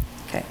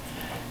 Okay.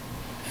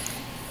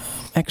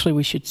 Actually,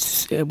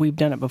 we've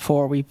done it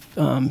before. We've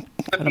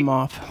cut him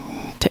off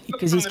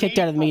because he's kicked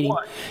out of the meeting.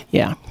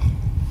 Yeah.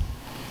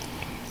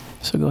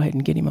 So go ahead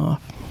and get him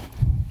off.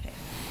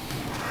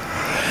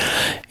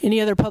 Any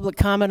other public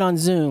comment on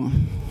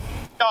Zoom?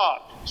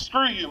 God,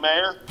 screw you,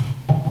 Mayor.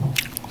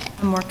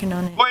 I'm working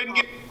on it. Go ahead and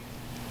get.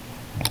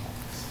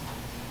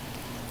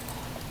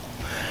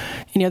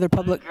 Any other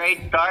public?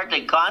 Great start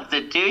to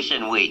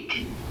Constitution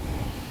Week.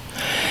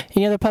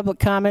 Any other public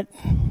comment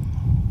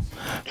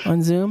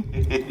on Zoom?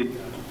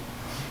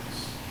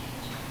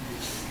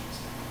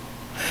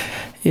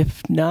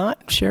 If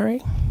not,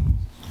 Sherry?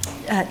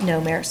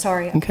 No, Mayor,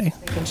 sorry. Okay. I'm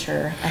just making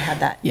sure I had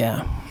that.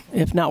 Yeah.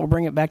 If not, we'll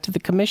bring it back to the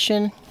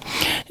commission.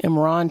 And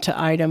we're on to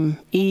item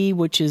E,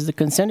 which is the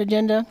consent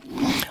agenda.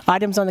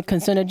 Items on the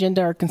consent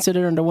agenda are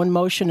considered under one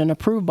motion and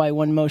approved by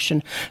one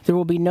motion. There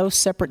will be no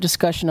separate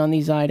discussion on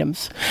these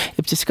items.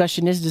 If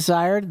discussion is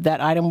desired, that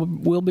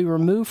item will be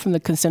removed from the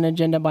consent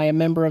agenda by a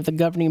member of the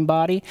governing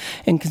body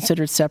and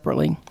considered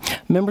separately.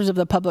 Members of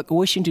the public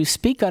wishing to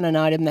speak on an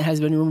item that has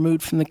been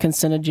removed from the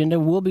consent agenda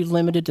will be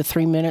limited to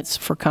 3 minutes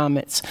for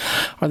comments.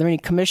 Are there any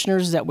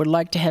commissioners that would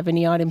like to have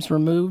any items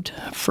removed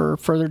for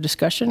further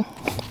discussion?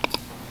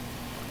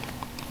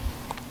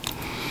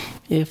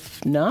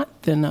 If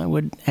not, then I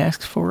would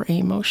ask for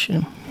a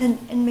motion.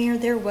 And Mayor,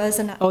 there was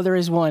an Oh, there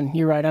is one.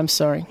 You're right. I'm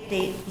sorry.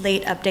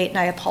 late update, and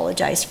I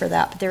apologize for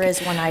that, but there is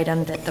one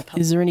item that the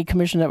public... Is there any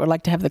commissioner that would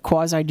like to have the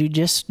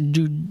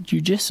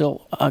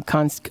quasi-judicial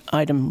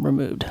item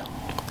removed?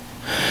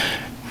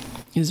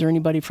 Is there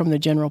anybody from the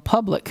general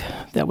public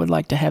that would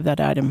like to have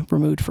that item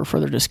removed for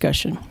further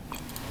discussion?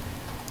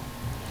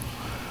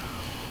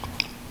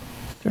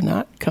 If they're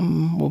not,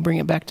 we'll bring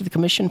it back to the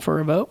commission for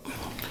a vote.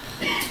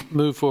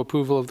 Move for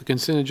approval of the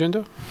consent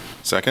agenda.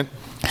 Second.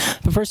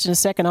 The first and a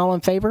second, all in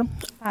favor?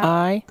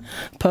 Aye.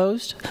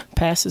 Opposed?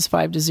 Passes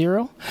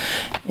 5-0.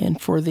 And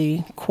for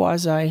the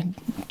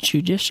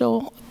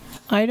quasi-judicial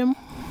item?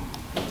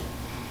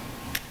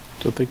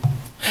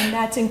 And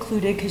that's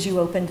included because you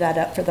opened that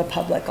up for the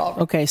public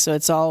already. Okay, so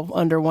it's all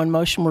under one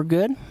motion. We're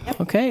good?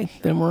 Yep. Okay,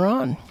 then we're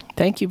on.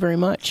 Thank you very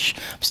much.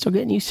 I'm still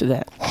getting used to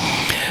that.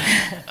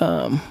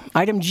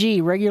 Item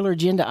G, regular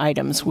agenda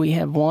items. We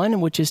have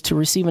one, which is to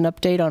receive an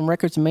update on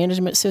records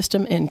management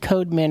system and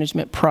code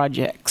management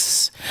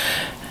projects.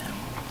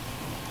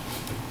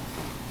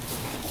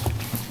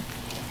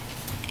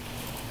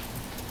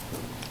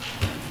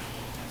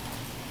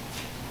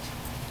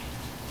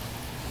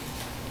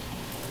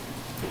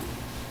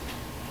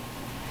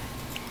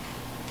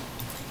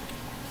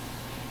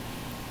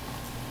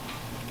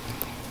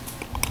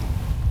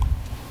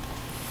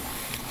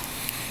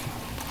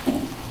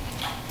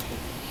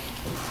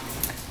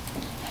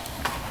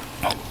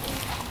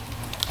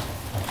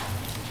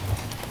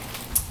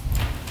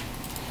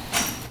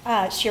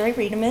 Sherry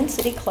Riedemann,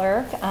 City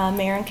Clerk,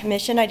 Mayor and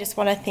Commission. I just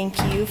want to thank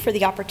you for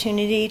the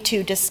opportunity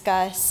to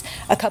discuss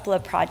a couple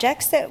of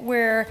projects that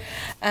we're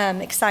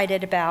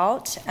excited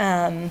about.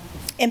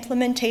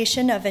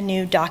 Implementation of a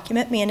new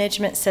document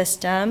management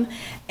system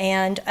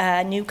and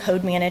new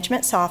code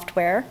management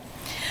software.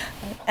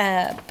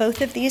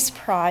 Both of these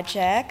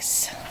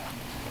projects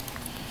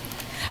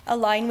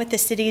align with the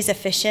city's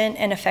efficient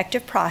and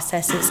effective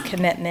processes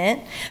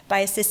commitment by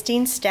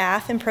assisting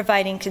staff in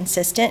providing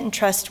consistent and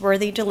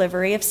trustworthy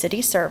delivery of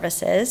city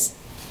services.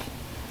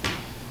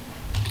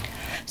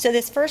 So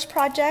this first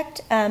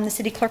project, the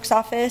city clerk's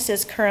office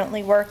is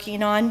currently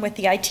working on with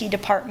the IT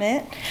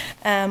department.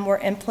 We're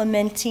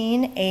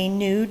implementing a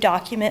new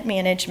document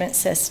management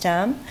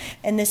system,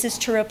 and this is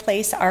to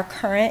replace our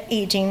current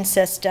aging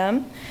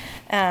system.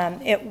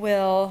 It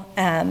will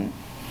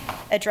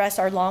address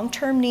our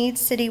long-term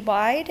needs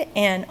citywide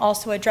and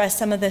also address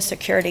some of the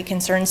security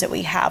concerns that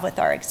we have with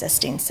our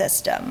existing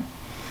system.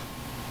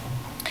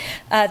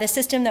 The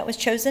system that was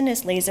chosen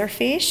is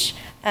Laserfish.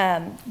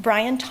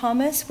 Brian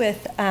Thomas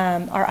with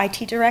our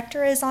IT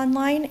director is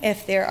online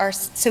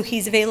so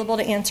he's available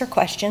to answer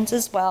questions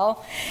as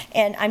well.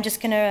 And I'm just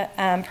going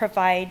to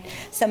provide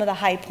some of the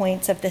high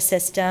points of the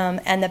system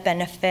and the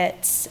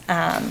benefits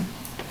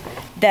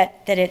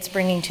that it's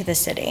bringing to the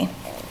city.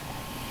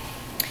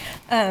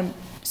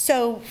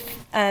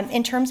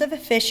 In terms of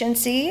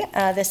efficiency,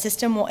 the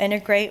system will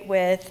integrate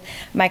with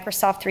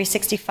Microsoft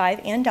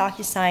 365 and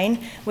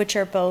DocuSign, which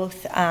are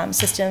both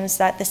systems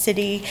that the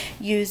city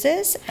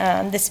uses.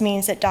 This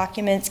means that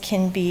documents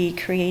can be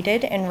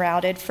created and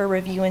routed for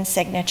review and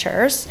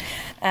signatures.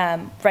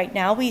 Right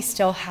now, we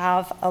still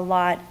have a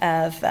lot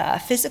of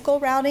physical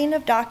routing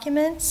of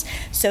documents,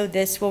 so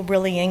this will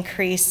really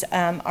increase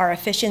our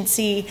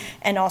efficiency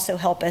and also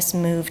help us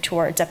move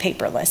towards a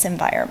paperless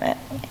environment.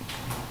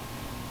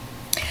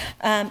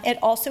 It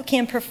also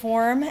can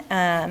perform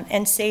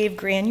and save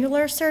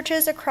granular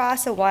searches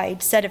across a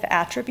wide set of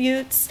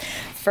attributes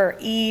for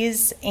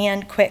ease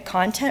and quick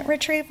content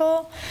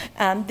retrieval.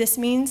 This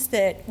means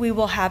that we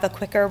will have a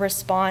quicker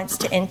response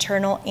to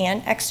internal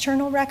and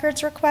external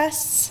records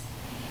requests.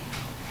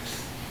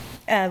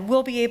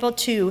 We'll be able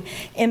to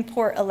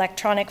import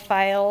electronic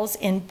files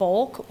in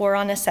bulk or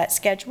on a set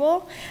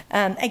schedule.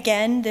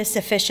 Again, this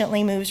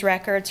efficiently moves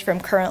records from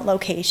current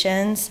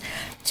locations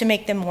to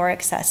make them more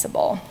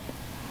accessible.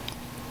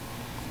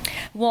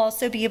 We'll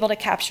also be able to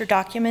capture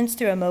documents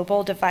through a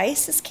mobile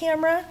device's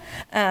camera,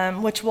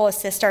 which will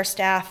assist our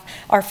staff,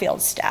 our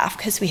field staff,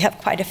 because we have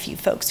quite a few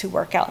folks who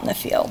work out in the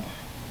field.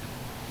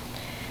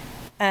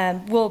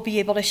 We'll be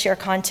able to share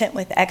content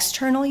with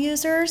external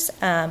users.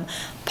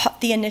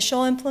 The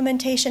initial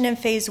implementation in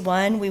phase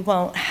 1, we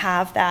won't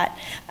have that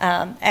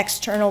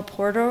external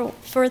portal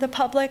for the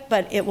public,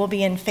 but it will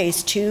be in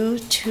phase 2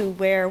 to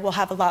where we'll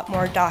have a lot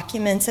more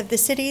documents of the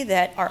city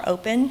that are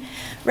open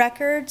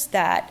records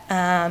that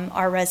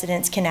our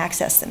residents can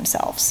access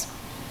themselves.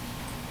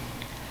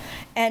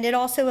 And it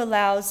also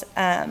allows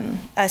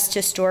us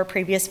to store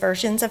previous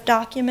versions of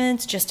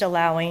documents, just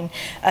allowing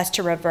us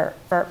to revert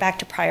back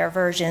to prior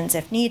versions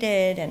if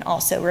needed, and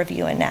also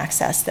review and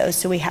access those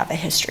so we have a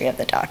history of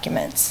the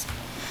documents.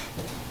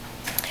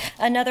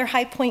 Another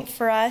high point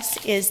for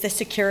us is the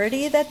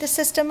security that the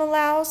system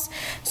allows.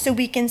 So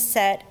we can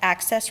set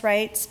access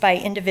rights by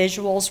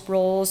individuals,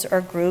 roles,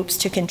 or groups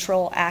to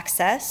control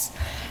access.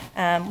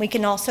 We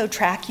can also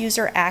track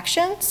user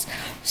actions,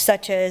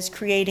 such as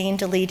creating,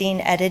 deleting,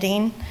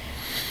 editing.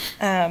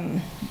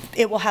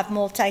 It will have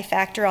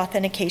multi-factor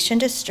authentication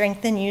to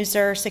strengthen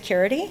user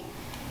security.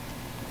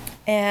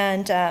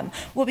 And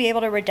we'll be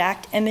able to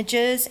redact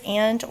images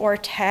and or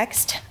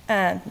text.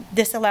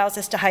 This allows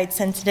us to hide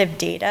sensitive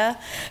data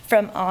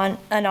from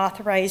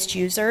unauthorized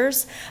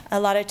users. A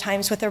lot of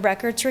times with a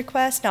records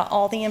request, not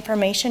all the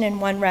information in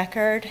one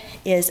record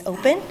is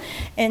open.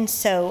 And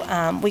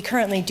so we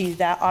currently do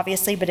that,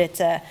 obviously, but it's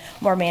a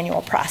more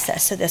manual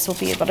process. So this will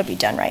be able to be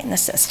done right in the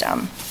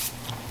system.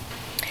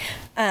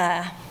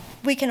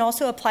 We can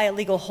also apply a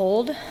legal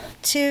hold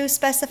to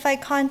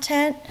specified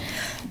content.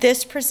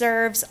 This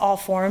preserves all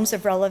forms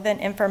of relevant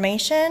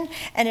information,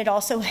 and it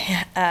also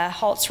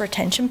halts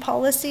retention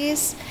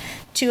policies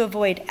to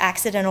avoid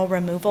accidental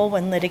removal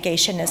when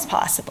litigation is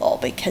possible,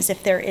 because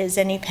if there is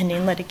any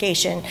pending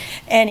litigation,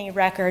 any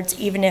records,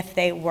 even if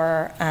they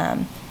were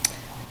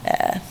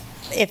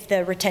if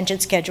the retention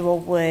schedule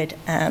would,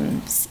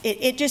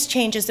 it just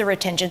changes the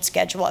retention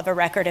schedule of a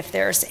record if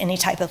there's any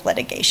type of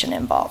litigation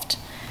involved.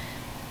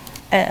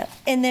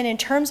 And then in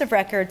terms of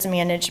records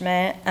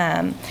management,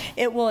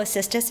 it will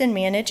assist us in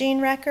managing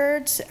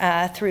records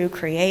through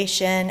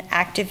creation,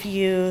 active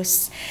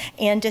use,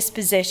 and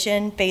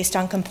disposition based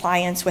on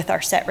compliance with our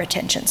set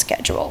retention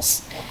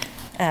schedules.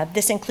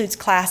 This includes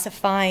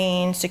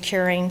classifying,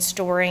 securing,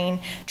 storing,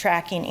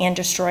 tracking, and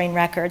destroying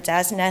records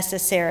as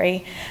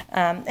necessary.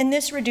 And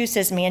this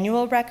reduces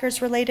manual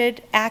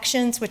records-related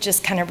actions, which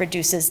just kind of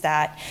reduces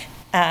that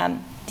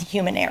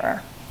human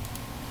error.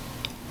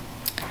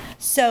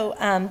 So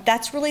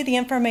that's really the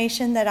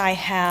information that I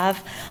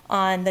have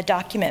on the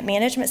document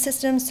management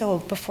system. So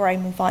before I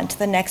move on to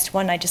the next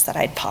one, I just thought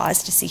I'd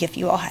pause to see if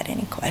you all had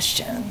any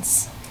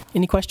questions.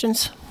 Any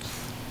questions?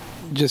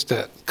 Just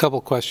a couple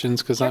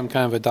questions, because I'm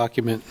kind of a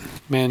document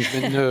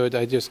management nerd.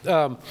 I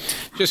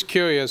just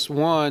curious,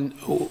 one,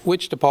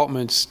 which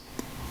departments,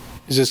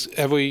 is this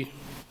every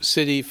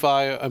city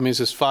fire, I mean, is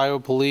this fire,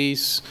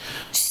 police,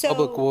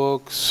 public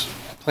works,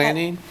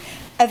 planning?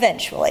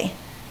 Eventually.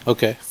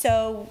 Okay.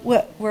 So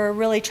we're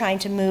really trying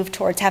to move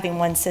towards having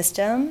one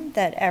system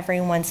that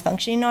everyone's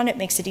functioning on. It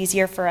makes it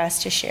easier for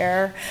us to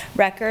share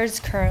records.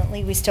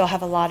 Currently, we still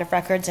have a lot of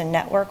records in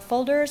network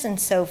folders, and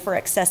so for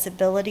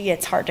accessibility,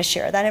 it's hard to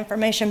share that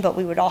information, but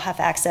we would all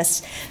have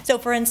access. So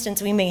for instance,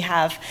 we may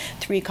have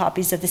 3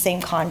 copies of the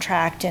same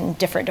contract in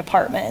different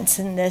departments,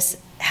 and this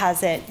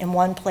has it in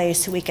one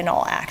place so we can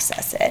all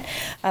access it.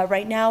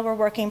 Right now, we're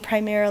working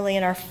primarily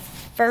in our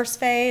first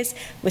phase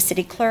with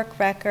city clerk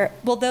record,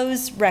 well,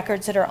 those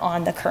records that are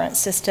on the current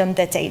system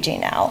that's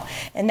aging out,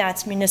 and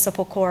that's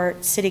municipal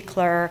court, city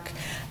clerk,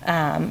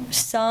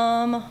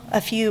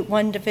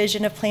 one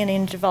division of planning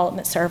and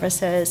development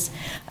services,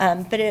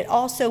 but it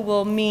also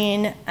will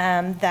mean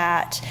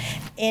that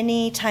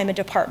any time a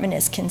department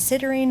is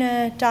considering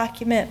a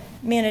document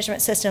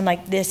management system,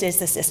 like this is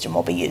the system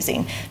we'll be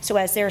using. So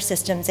as their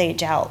systems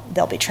age out,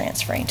 they'll be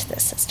transferring to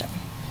this system.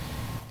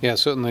 Yeah,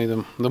 certainly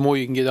the more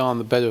you can get on,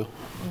 the better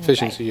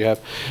efficiency you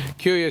have.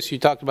 Curious, you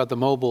talked about the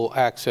mobile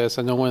access.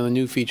 I know one of the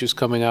new features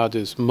coming out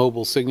is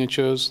mobile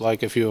signatures,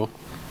 like if you're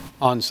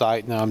on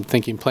site, now I'm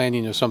thinking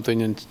planning or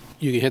something, and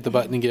you can hit the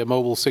button and get a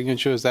mobile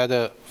signature. Is that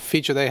a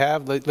feature they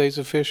have,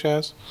 Laserfish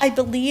has? I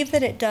believe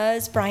that it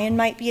does. Brian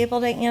might be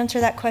able to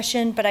answer that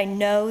question, but I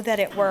know that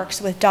it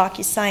works with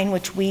DocuSign,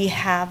 which we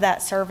have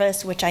that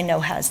service, which I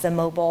know has the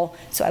mobile,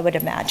 so I would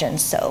imagine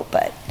so,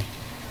 but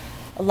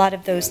a lot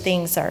of those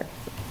things are.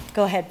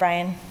 Go ahead,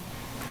 Brian.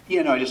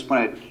 Yeah, no, I just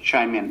want to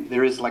chime in.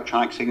 There is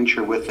electronic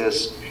signature with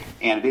this,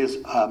 and it is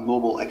a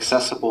mobile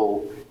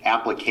accessible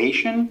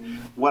application.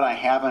 What I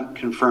haven't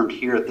confirmed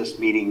here at this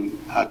meeting,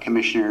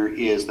 Commissioner,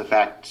 is the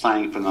fact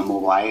signing from the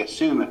mobile. I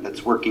assume if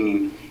it's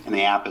working in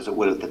the app as it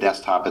would at the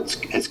desktop,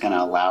 it's going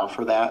to allow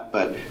for that.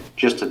 But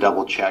just to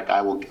double check,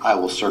 I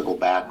will circle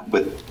back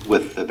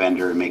with the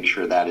vendor and make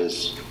sure that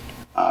is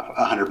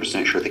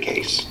 100% sure the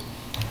case.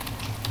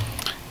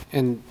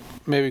 And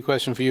maybe a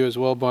question for you as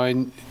well,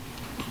 Brian.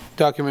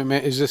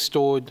 Is this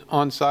stored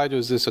on-site or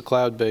is this a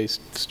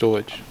cloud-based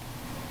storage?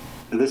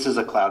 This is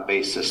a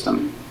cloud-based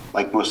system,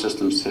 like most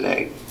systems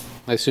today.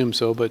 I assume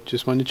so, but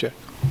just wanted to check.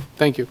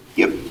 Thank you.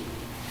 Yep.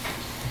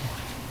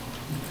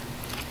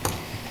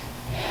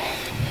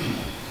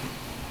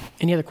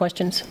 Any other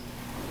questions?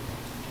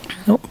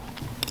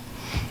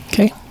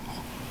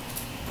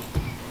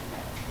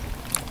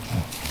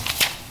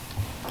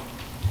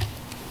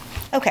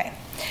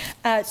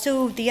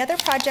 So the other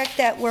project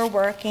that we're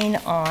working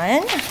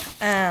on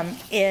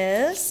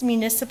is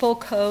municipal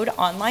code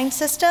online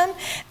system,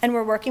 and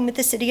we're working with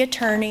the city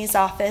attorney's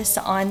office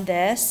on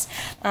this.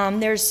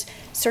 There's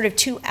sort of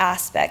two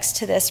aspects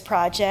to this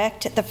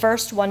project. The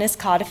first one is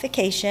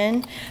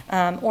codification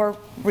or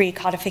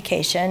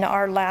recodification.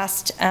 Our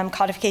last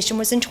codification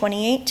was in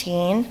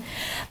 2018.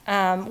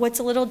 What's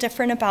a little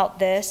different about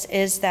this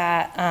is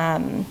that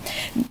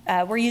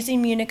we're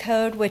using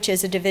Municode, which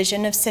is a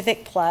division of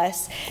Civic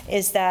Plus,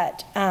 is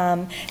that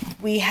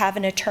we have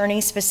an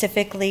attorney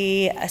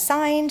specifically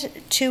assigned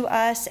to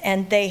us,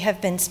 and they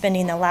have been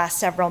spending the last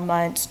several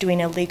months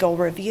doing a legal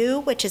review,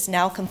 which is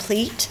now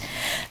complete.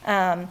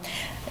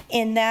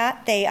 In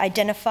that, they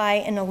identify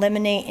and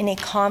eliminate any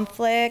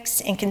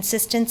conflicts,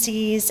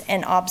 inconsistencies,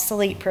 and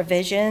obsolete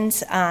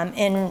provisions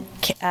in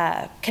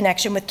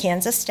connection with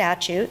Kansas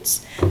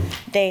statutes.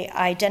 They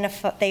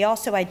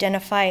also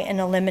identify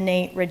and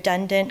eliminate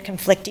redundant,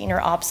 conflicting,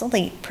 or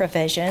obsolete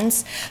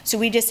provisions. So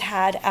we just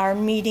had our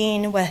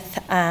meeting with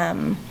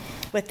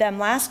them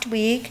last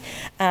week,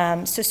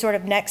 so sort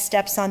of next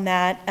steps on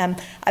that.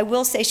 I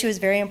will say she was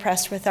very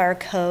impressed with our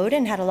code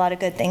and had a lot of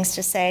good things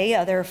to say.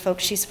 Other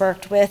folks she's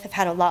worked with have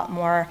had a lot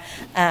more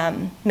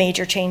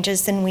major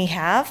changes than we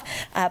have,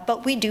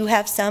 but we do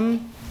have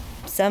some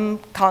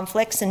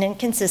conflicts and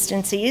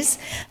inconsistencies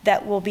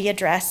that we'll be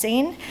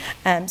addressing.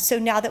 So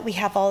now that we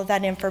have all of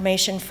that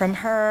information from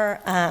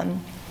her,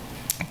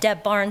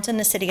 Deb Barnes in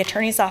the city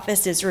attorney's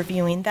office is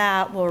reviewing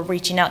that. We're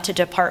reaching out to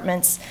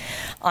departments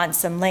on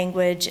some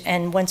language,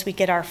 and once we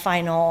get our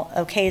final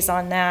okays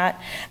on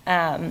that,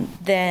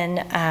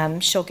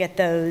 then she'll get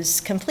those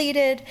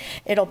completed.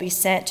 It'll be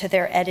sent to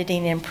their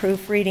editing and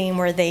proofreading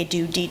where they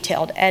do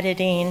detailed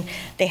editing.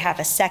 They have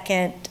a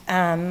second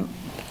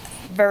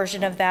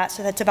version of that,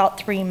 so that's about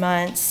 3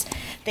 months.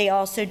 They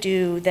also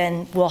do,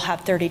 then we'll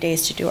have 30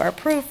 days to do our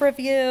proof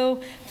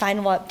review,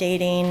 final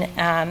updating,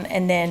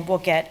 and then we'll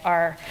get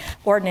our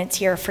ordinance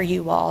here for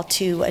you all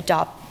to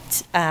adopt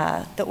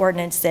the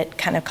ordinance that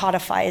kind of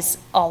codifies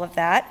all of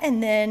that.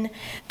 And then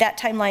that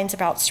timeline's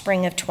about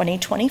spring of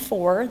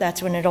 2024.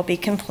 That's when it'll be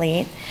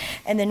complete.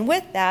 And then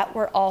with that,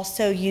 we're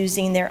also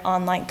using their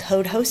online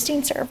code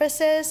hosting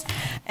services.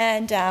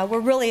 And we're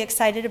really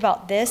excited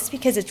about this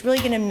because it's really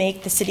going to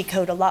make the city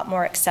code a lot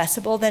more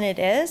accessible than it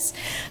is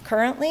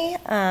currently.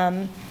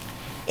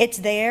 It's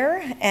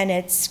there and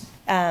it's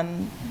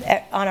on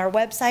our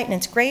website and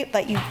it's great,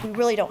 but we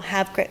really don't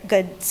have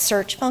good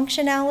search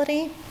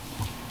functionality.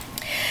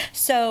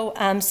 So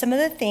some of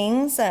the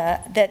things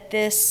that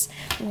this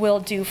will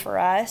do for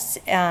us,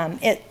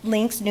 it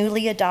links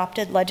newly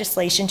adopted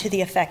legislation to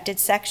the affected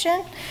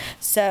section.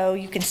 So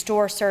you can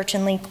store, search,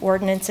 and link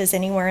ordinances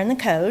anywhere in the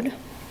code.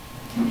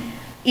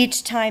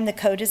 Each time the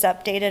code is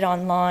updated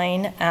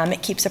online,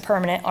 it keeps a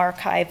permanent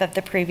archive of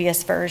the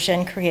previous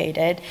version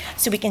created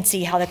so we can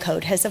see how the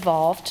code has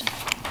evolved.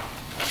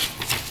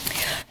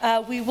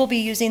 We will be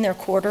using their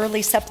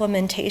quarterly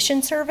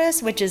supplementation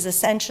service, which is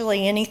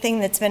essentially anything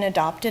that's been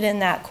adopted in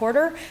that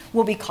quarter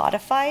will be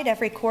codified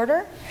every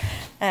quarter.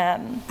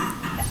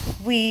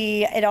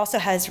 It also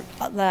has,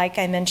 like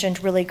I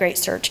mentioned, really great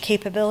search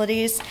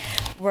capabilities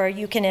where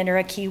you can enter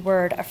a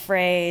keyword, a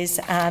phrase.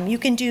 You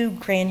can do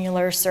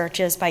granular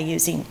searches by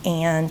using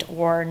and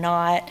or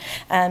not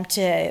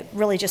to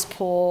really just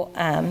pull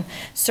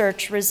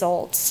search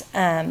results,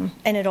 and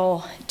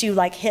it'll do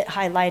like hit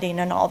highlighting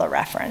on all the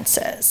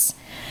references.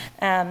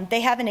 They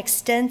have an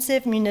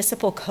extensive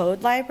municipal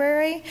code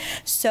library,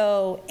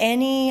 so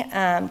any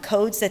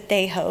codes that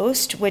they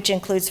host, which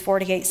includes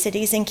 48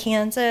 cities in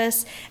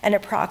Kansas and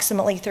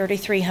approximately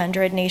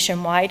 3,300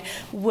 nationwide,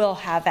 will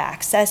have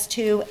access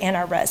to, and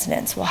our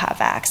residents will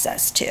have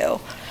access to.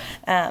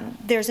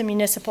 There's a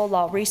municipal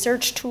law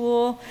research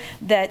tool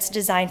that's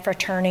designed for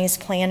attorneys,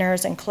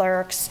 planners, and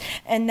clerks,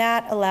 and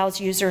that allows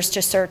users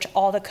to search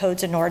all the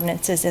codes and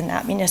ordinances in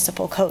that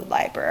municipal code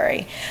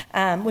library,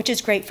 which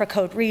is great for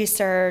code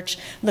research,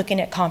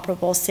 looking at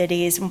comparable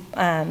cities,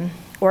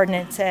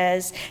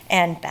 ordinances,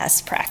 and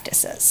best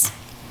practices.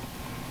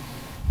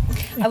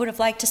 I would have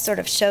liked to sort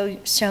of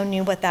shown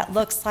you what that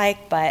looks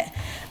like, but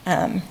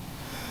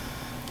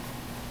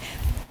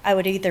I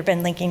would have either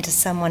been linking to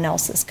someone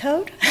else's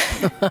code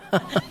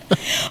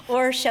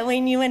or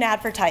showing you an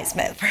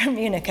advertisement from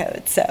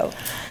Unicode. So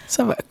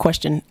I have a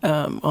question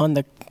on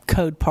the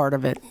code part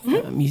of it.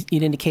 You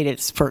indicated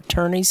it's for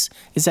attorneys.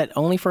 Is that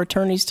only for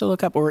attorneys to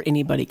look up, or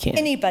anybody can?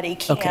 Anybody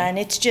can. Okay.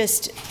 It's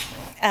just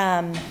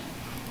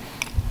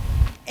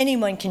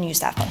anyone can use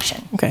that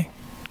function. Okay,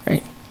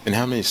 great. And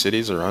how many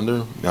cities are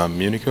under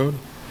Municode?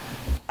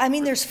 I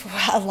mean, there's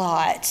a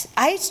lot.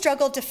 I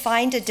struggled to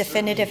find a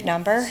definitive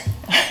number.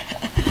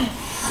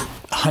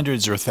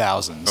 Hundreds or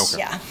thousands.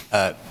 Okay.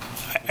 Yeah.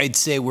 I'd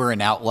say we're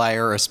an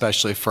outlier,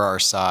 especially for our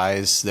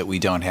size, that we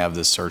don't have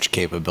the search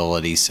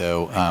capability.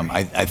 So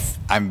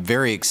I'm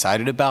very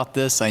excited about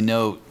this. I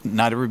know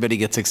not everybody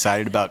gets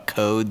excited about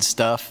code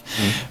stuff,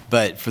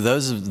 but for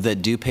those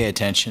that do pay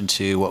attention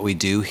to what we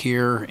do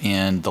here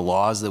and the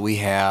laws that we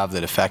have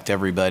that affect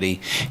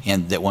everybody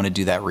and that want to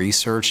do that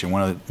research and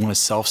want to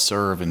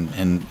self-serve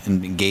and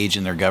engage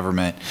in their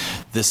government,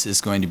 this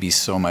is going to be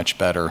so much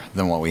better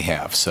than what we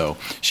have. So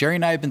Sherry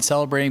and I have been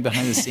celebrating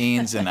behind the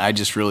scenes, and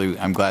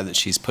I'm glad that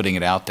she's putting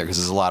it out there because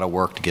there's a lot of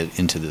work to get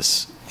into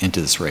this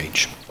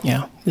range.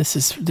 Yeah, this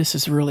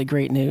is really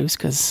great news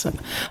because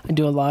I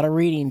do a lot of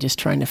reading just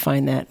trying to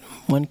find that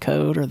one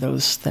code or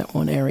that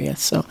one area.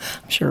 So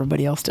I'm sure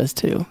everybody else does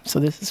too. So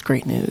this is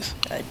great news.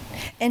 Good.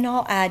 And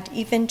I'll add,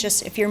 even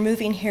just if you're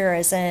moving here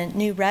as a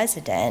new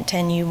resident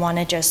and you want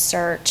to just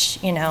search,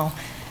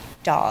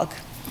 dog,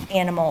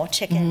 animal,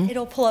 chicken,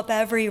 it'll pull up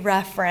every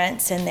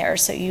reference in there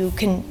so you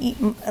can eat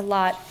a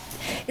lot.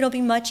 It'll be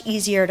much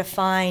easier to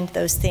find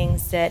those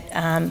things that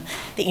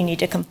you need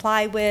to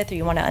comply with or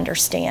you want to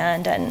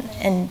understand.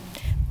 And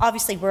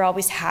obviously, we're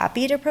always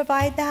happy to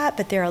provide that,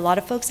 but there are a lot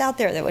of folks out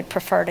there that would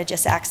prefer to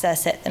just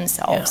access it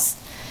themselves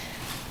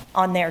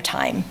on their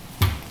time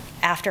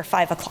after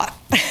 5 o'clock.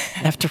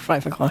 After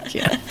 5 o'clock,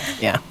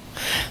 yeah.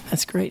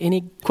 That's great.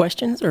 Any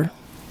questions or?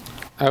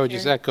 I would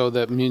just echo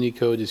that Muni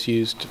Code is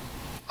used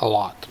a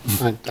lot.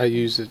 I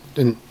use it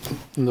in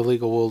the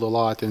legal world a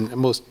lot, and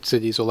most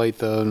cities,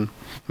 Olathe,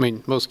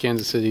 most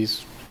Kansas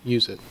cities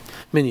use it.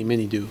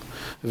 Many do,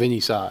 of any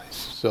size.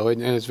 So,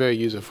 and it's very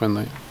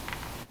user-friendly.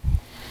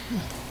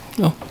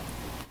 Oh.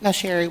 Now,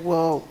 Sherry,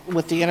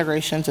 with the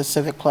integration to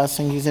Civic Plus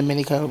and using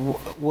Minicode,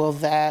 will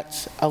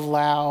that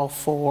allow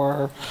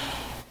for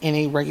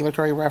any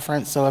regulatory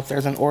reference? So if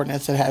there's an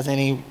ordinance that has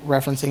any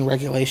referencing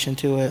regulation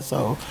to it,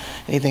 so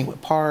anything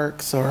with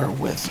parks or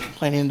with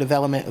planning and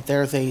development, if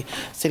there's a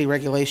city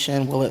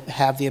regulation, will it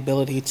have the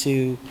ability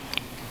to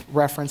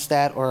reference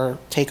that or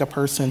take a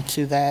person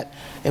to that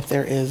if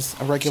there is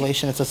a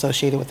regulation that's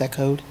associated with that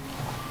code?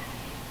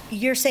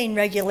 You're saying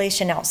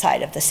regulation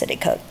outside of the city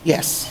code?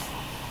 Yes.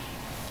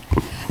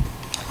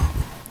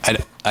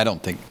 I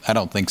don't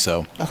think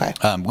so. Okay.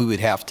 We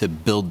would have to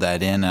build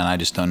that in, and I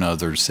just don't know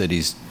other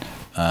cities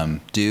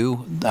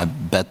do. I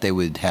bet they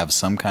would have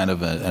some kind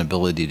of an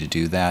ability to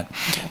do that,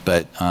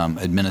 but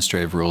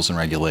administrative rules and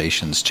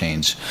regulations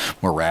change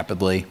more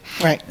rapidly.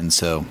 Right. And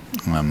so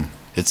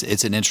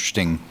it's an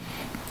interesting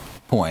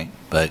point,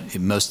 but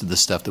most of the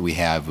stuff that we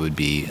have would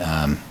be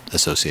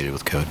associated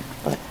with code.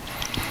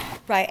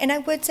 Right, and I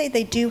would say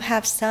they do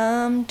have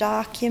some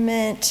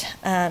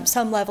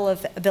some level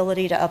of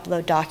ability to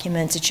upload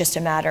documents. It's just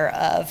a matter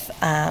of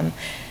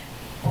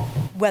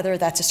whether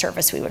that's a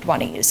service we would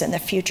want to use in the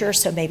future,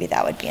 so maybe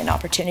that would be an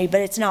opportunity, but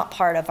it's not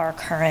part of our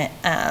current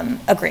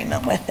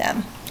agreement with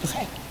them.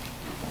 Okay.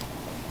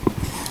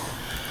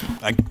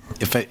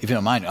 If you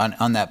don't mind,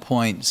 on that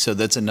point, so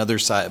that's another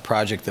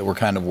project that we're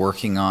kind of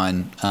working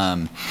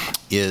on,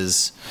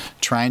 is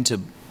trying to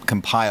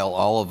compile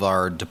all of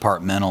our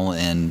departmental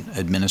and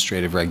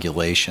administrative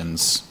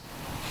regulations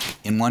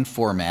in one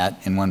format,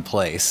 in one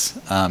place.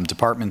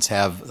 Departments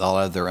have all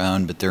of their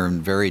own, but they're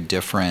in very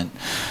different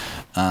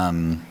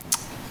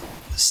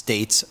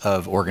states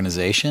of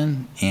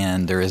organization,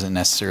 and there isn't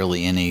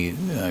necessarily any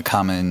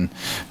common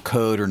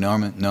code or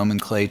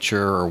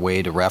nomenclature or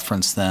way to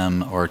reference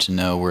them or to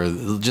know where,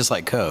 just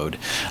like code.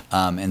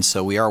 And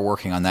so we are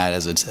working on that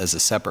as a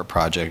separate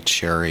project.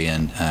 Sherry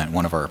and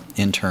one of our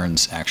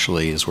interns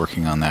actually is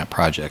working on that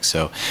project.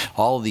 So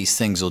all of these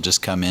things will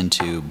just come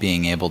into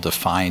being able to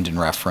find and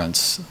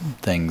reference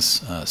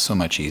things so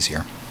much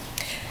easier.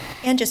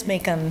 And just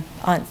make them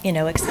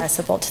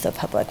accessible to the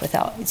public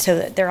so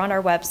that they're on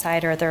our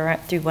website or they're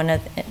through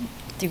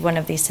one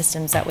of these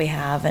systems that we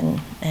have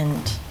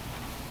and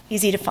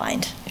easy to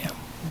find. Yeah,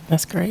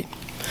 that's great.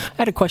 I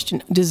had a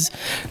question.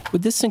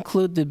 Would this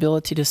include the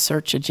ability to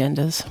search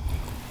agendas?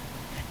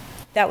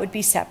 That would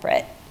be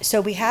separate. So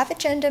we have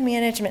agenda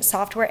management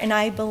software, and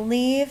I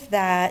believe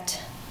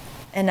that,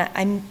 and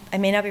I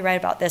may not be right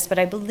about this, but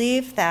I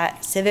believe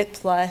that Civic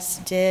Plus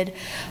did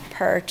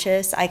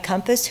purchase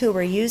iCompass, who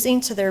we're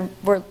using, so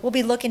we'll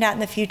be looking at in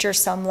the future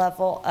some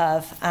level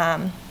of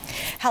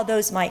how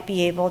those might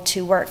be able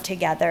to work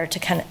together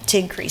to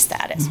increase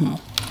that as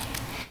well.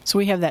 So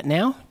we have that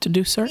now to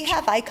do search? We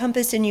have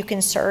iCompass, and you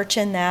can search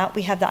in that.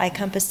 We have the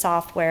iCompass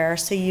software,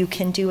 so you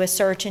can do a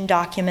search in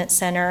Document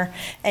Center,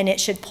 and it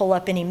should pull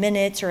up any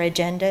minutes or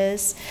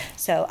agendas.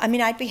 So,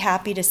 I'd be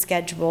happy to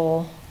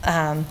schedule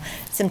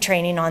some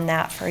training on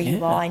that for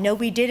you all. I know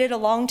we did it a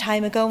long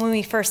time ago when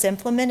we first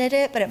implemented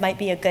it, but it might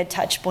be a good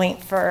touch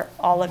point for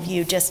all of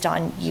you just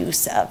on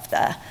use of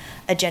the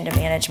agenda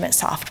management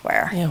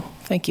software. Yeah,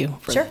 thank you.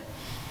 Sure.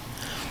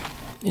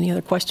 Any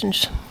other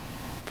questions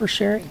for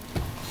Sherry?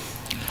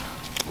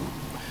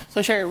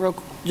 So Sherry,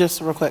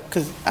 just real quick,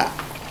 because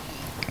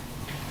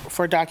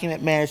for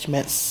document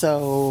management,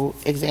 so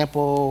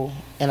example,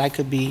 and I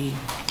could be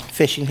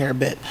fishing here a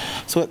bit.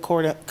 So at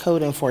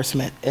code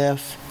enforcement,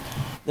 if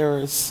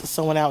there's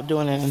someone out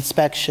doing an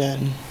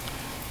inspection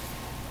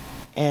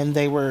and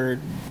they were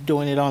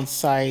doing it on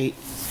site,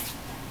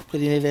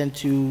 putting it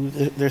into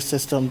their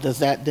system, does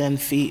that then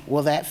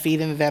will that feed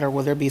into that, or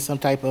will there be some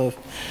type of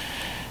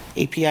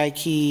API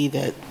key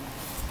that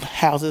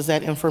houses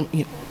that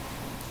information?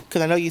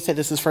 Because I know you said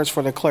this is first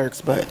for the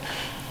clerks, but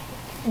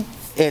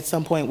at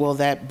some point, will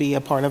that be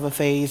a part of a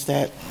phase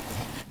that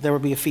there will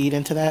be a feed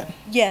into that?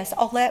 Yes,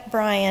 I'll let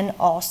Brian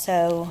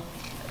also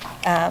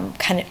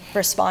kind of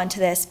respond to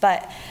this,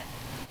 but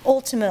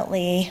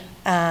ultimately,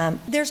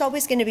 there's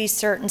always going to be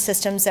certain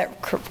systems that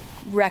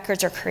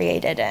records are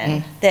created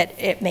in that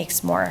it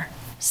makes more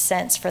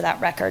sense for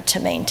that record to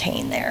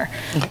maintain there.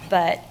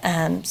 But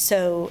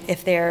so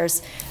if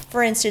there's,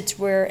 for instance,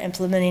 we're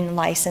implementing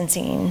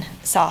licensing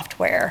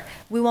software,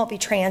 we won't be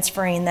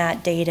transferring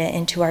that data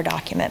into our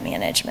document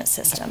management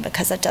system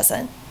because it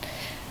doesn't.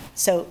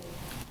 So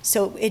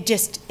it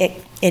just,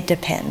 it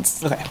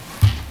depends. Okay.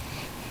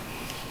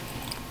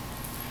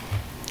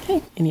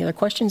 Okay, any other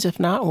questions? If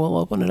not, we'll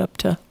open it up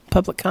to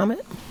public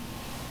comment.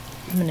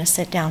 I'm going to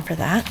sit down for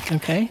that.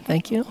 Okay,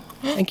 thank you.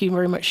 Thank you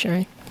very much,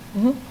 Sherry.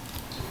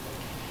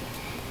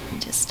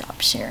 Just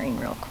stop sharing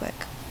real quick.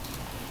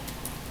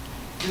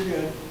 You're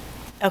good.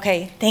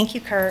 Okay, thank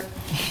you, Kurt.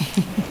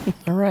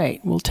 All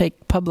right, we'll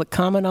take public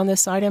comment on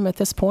this item at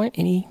this point.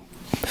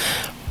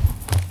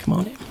 Come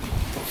on in.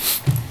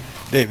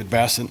 David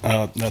Bassett,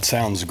 that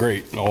sounds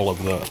great, all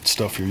of the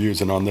stuff you're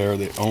using on there.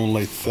 The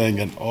only thing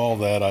in all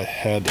that I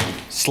had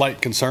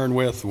slight concern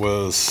with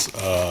was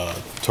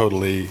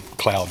totally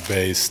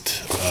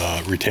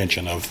cloud-based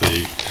retention of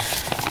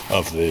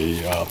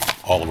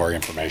all of our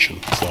information.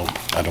 So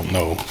I don't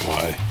know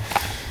why,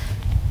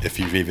 if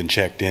you've even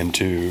checked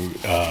into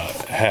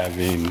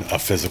having a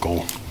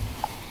physical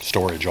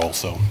storage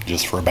also,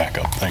 just for a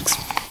backup. Thanks.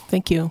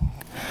 Thank you.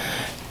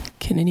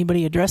 Can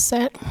anybody address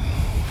that?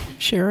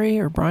 Sherry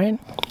or Brian?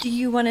 Do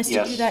you want us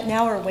Yes. to do that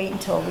now or wait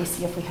until we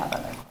see if we have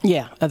other?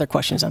 Yeah, other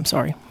questions, I'm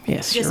sorry.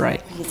 Yes, Just you're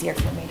right. might be easier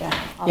for me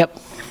to. Yep,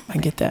 I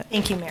get that.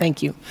 Thank you, Mary.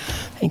 Thank you.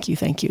 Thank you,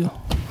 thank you.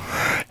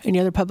 Any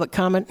other public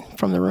comment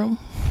from the room?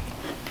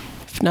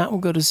 If not,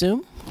 we'll go to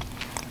Zoom.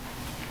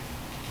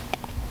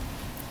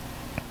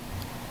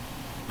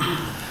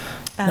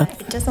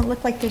 It doesn't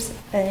look like there's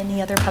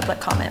any other public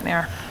comment,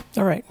 Mayor.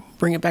 All right,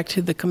 bring it back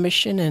to the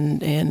commission,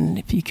 and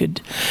if you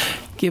could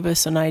give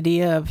us an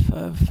idea of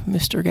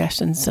Mr.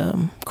 Gaston's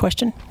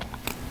question.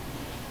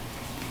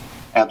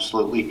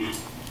 Absolutely.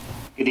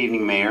 Good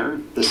evening, Mayor.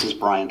 This is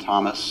Brian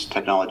Thomas,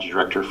 Technology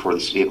Director for the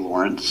City of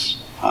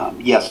Lawrence.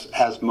 Yes,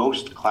 as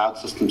most cloud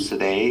systems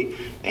today,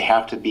 they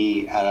have to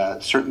be at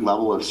a certain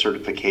level of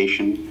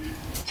certification,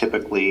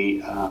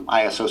 typically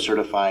ISO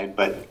certified,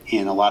 but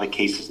in a lot of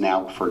cases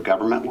now for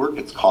government work,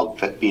 it's called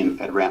being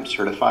FedRAMP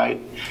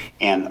certified.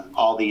 And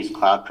all these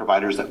cloud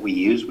providers that we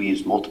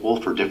use multiple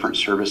for different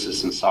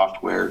services and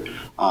software,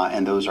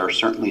 and those are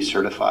certainly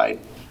certified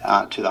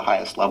to the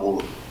highest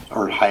level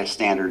or highest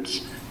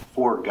standards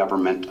for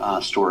government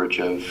storage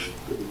of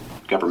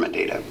government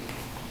data.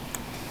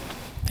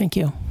 Thank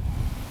you.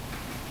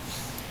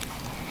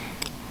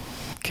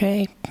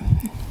 Okay,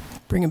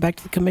 bring it back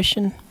to the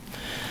commission.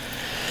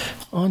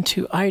 On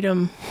to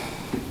item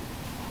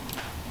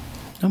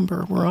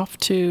number, we're off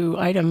to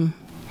item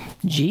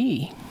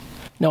G.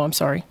 No, I'm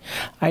sorry,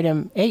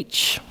 item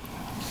H.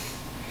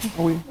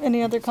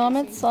 Any other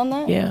comments on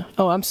that? Yeah,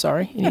 oh, I'm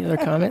sorry, any other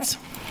comments?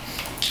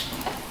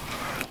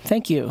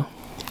 Thank you.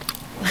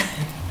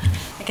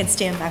 I can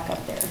stand back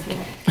up there if you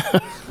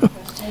want.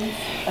 Questions?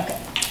 Okay.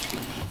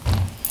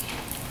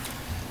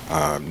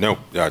 No,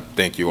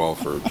 thank you all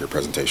for your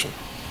presentation.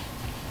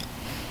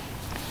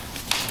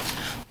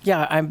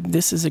 Yeah,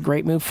 this is a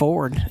great move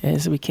forward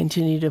as we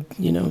continue to,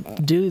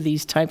 do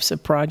these types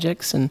of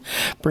projects and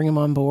bring them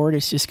on board.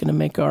 It's just going to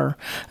make our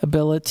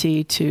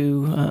ability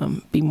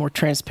to be more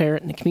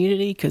transparent in the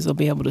community because they'll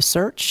be able to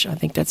search. I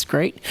think that's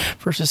great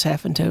versus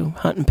having to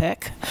hunt and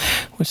peck,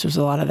 which there's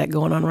a lot of that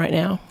going on right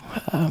now.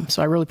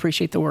 So I really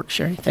appreciate the work,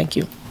 Sherry. Thank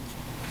you.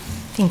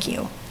 Thank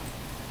you.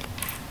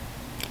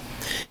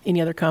 Any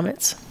other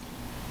comments?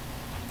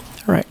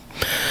 All right.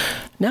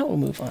 Now we'll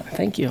move on.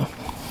 Thank you.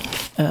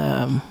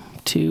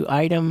 To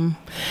item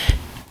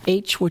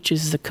H, which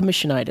is the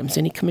commission items.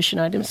 Any commission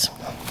items?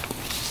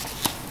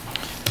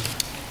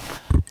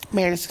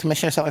 Mayor, this is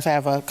Commissioner Sellers. I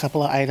have a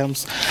couple of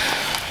items.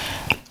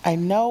 I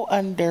know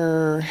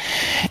under,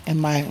 and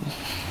my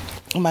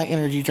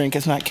energy drink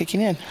is not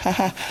kicking in.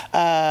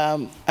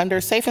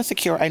 Under Safe and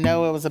Secure, I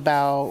know it's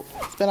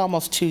been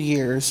almost 2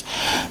 years.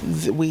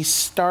 We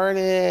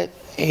started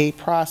a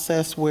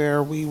process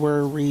where we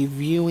were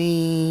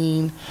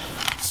reviewing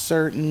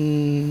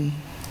certain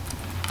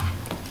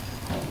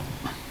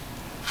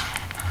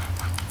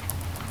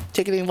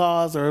ticketing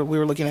laws, or we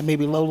were looking at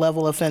maybe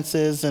low-level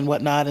offenses and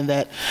whatnot, and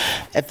that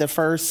at the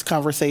first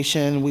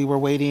conversation, we were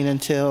waiting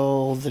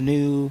until the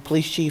new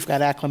police chief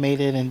got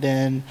acclimated, and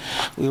then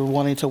we were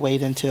wanting to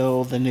wait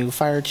until the new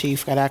fire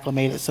chief got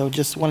acclimated. So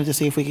just wanted to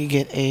see if we could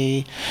get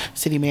a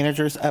city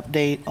manager's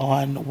update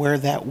on where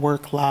that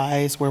work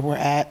lies, where we're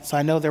at. So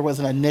I know there was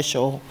an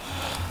initial,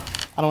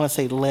 I don't want to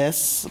say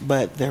list,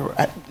 but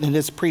and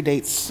this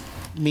predates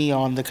me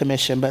on the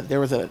commission, but there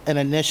was an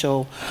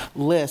initial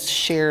list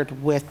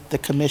shared with the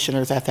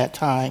commissioners at that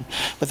time,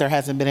 but there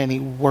hasn't been any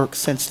work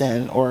since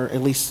then, or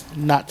at least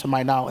not to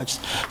my knowledge.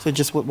 So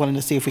just wanted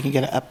to see if we can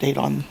get an update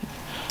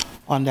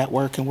on that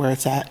work and where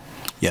it's at.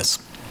 Yes.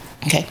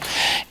 Okay.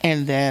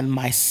 And then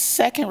my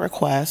second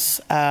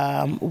request,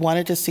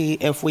 wanted to see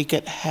if we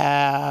could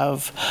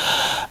have,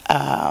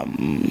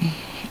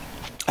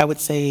 I would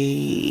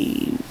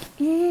say,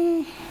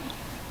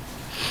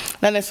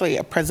 not necessarily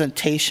a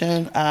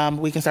presentation.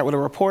 We can start with a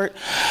report.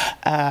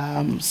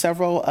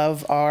 Several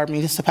of our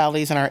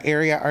municipalities in our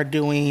area are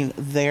doing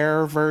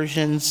their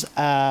versions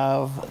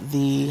of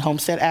the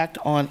Homestead Act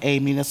on a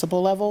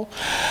municipal level.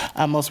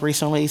 Most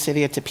recently,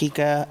 City of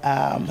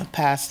Topeka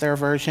passed their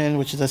version,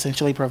 which is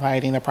essentially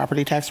providing a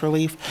property tax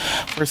relief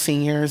for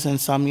seniors,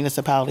 and some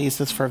municipalities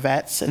is for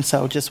vets. And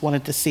so just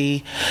wanted to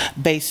see,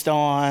 based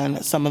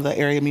on some of the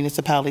area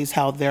municipalities,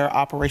 how they're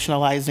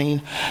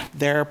operationalizing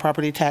their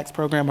property tax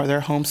program or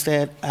their homestead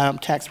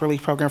tax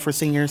relief program for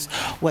seniors,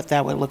 what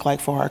that would look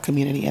like for our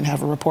community, and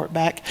have a report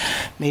back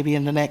maybe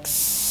in the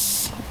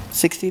next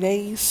 60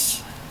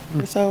 days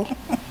or so.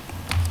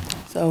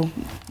 So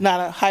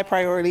not a high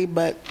priority,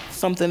 but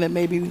something that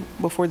maybe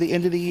before the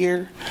end of the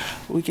year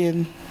we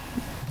can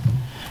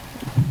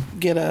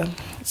get a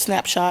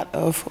snapshot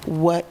of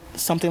what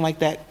something like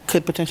that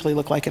could potentially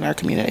look like in our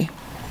community.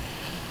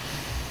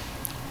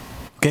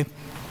 Okay.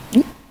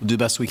 We'll do the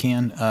best we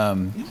can.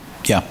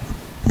 Yeah.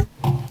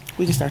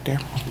 We can start there.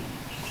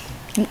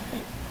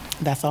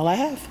 That's all I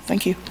have.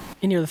 Thank you.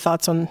 Any other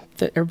thoughts on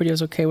that? Everybody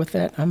was okay with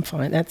that? I'm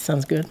fine. That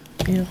sounds good.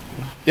 Yeah.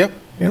 Yep.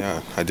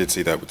 Yeah, I did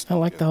see that. I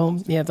like the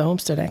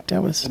Homestead Act.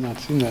 That was. I've not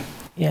seen that.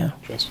 Yeah.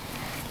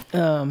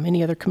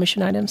 Any other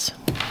commission items?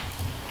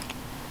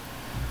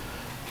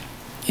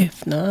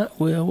 If not,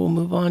 we'll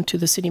move on to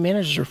the city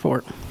manager's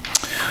report.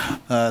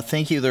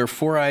 Thank you. There are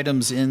 4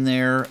 items in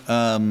there.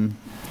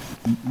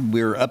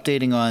 We're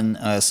updating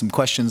on some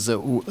questions that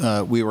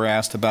we were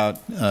asked about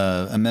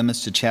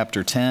amendments to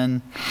Chapter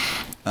 10.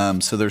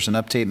 So there's an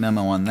update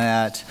memo on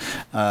that.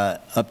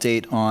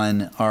 Update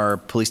on our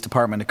police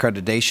department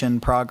accreditation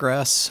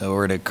progress. So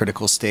we're at a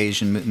critical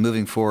stage and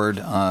moving forward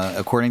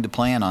according to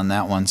plan on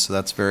that one. So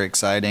that's very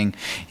exciting.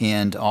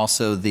 And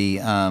also the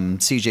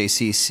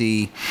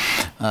CJCC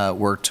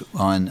worked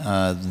on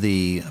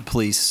the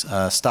police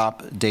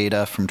stop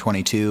data from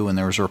 22, and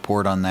there was a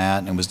report on that,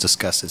 and it was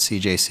discussed at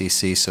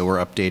CJCC. So we're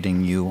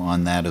updating you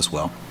on that as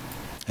well.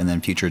 And then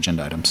future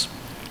agenda items.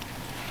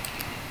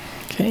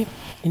 Okay.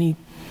 Any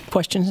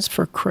questions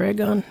for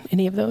Craig on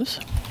any of those?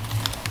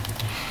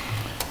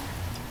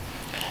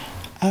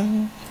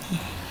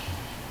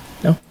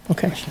 No?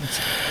 Okay.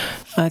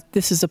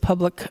 This is a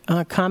public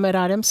comment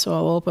item, so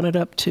I'll open it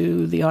up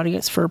to the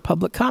audience for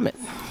public comment.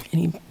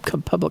 Any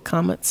public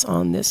comments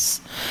on this,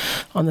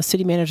 on the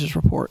city manager's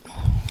report?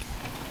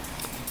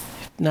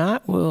 If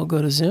not, we'll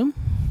go to Zoom.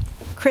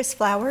 Chris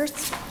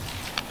Flowers.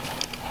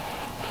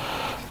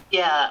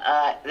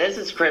 Yeah, this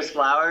is Chris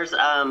Flowers.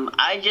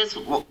 I just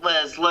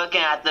was looking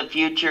at the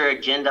future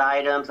agenda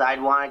items.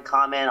 I'd want to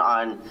comment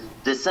on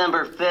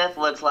December 5th,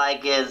 looks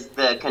like is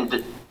the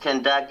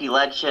conduct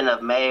election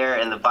of mayor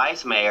and the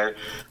vice mayor.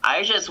 I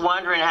was just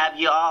wondering, have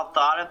you all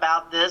thought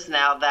about this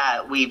now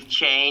that we've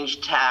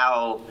changed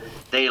how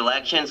the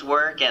elections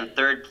work and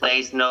third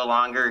place no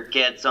longer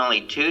gets only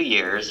 2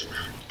 years?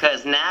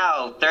 Because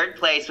now third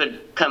place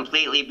would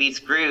completely be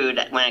screwed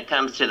when it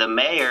comes to the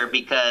mayor,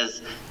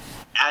 because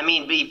I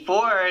mean,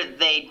 before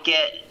they'd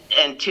get,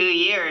 in 2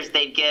 years,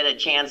 they'd get a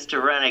chance to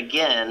run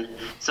again.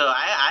 So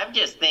I'm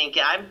just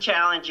thinking, I'm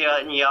challenging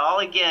y'all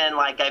again,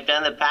 like I've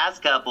done the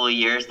past couple of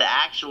years, to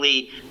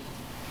actually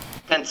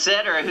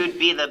consider who'd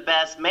be the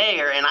best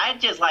mayor. And I'd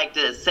just like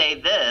to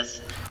say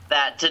this,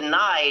 that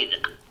tonight,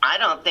 I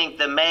don't think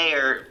the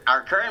mayor,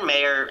 our current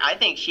mayor, I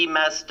think she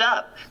messed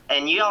up.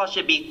 And you all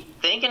should be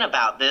thinking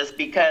about this,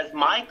 because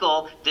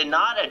Michael did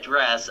not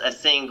address a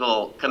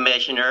single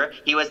commissioner.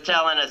 He was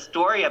telling a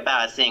story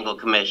about a single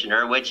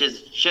commissioner, which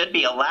should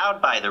be allowed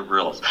by the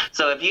rules.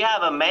 So if you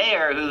have a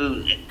mayor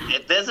who,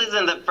 if this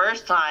isn't the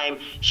first time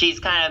she's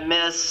kind of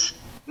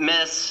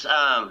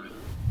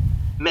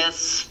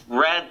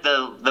misread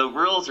the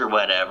rules or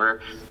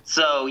whatever.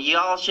 So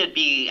y'all should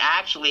be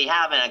actually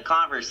having a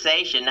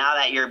conversation now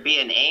that you're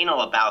being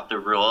anal about the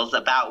rules,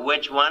 about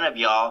which one of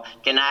y'all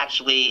can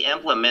actually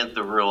implement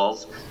the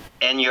rules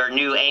in your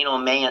new anal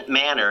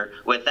manner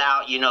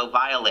without,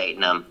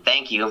 violating them.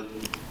 Thank you.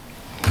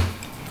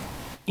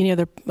 Any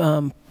other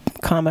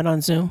comment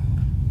on Zoom?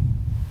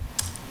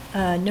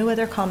 No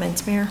other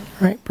comments, Mayor.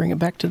 All right, bring it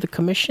back to the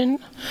commission.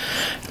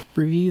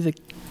 Review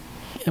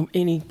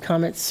any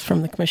comments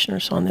from the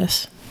commissioners on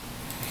this?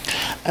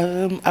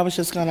 I was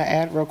just going to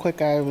add real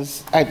quick.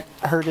 I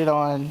heard it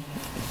on,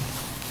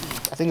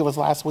 I think it was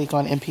last week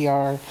on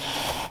NPR.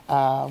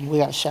 We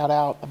got a shout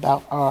out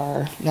about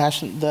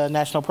the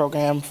national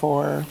program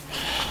for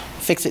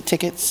Fix-It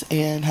tickets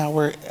and how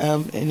we're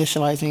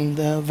initializing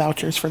the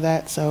vouchers for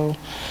that. So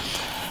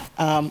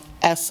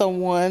as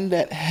someone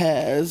that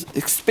has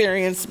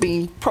experience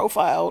being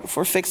profiled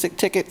for Fix-It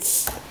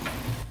tickets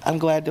I'm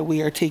glad that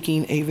we are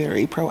taking a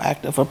very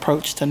proactive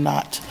approach to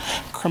not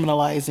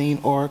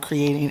criminalizing or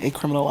creating a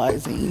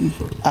criminalizing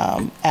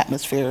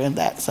atmosphere in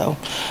that. So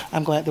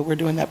I'm glad that we're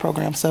doing that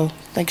program. So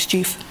thanks,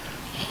 Chief.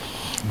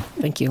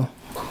 Thank you.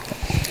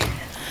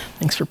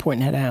 Thanks for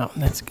pointing that out.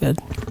 That's good.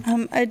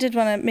 I did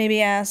want to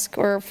maybe ask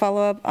or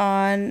follow up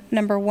on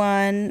number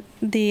 1,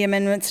 the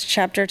amendments to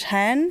Chapter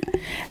 10.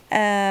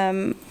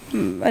 I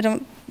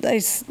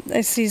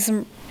see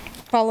some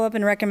follow-up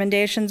and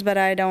recommendations, but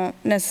I don't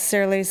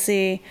necessarily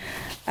see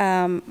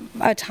a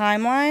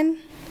timeline.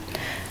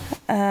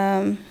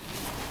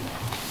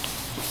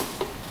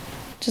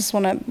 Just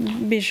want to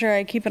be sure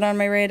I keep it on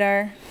my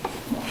radar.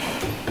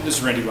 This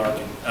is Randy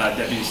Larkin,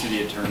 Deputy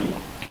City Attorney.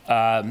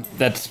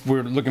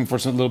 We're looking for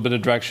some little bit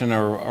of direction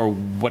or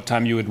what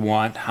time you would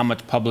want, how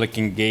much public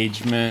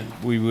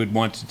engagement we would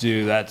want to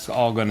do. That's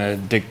all going to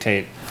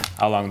dictate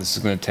how long this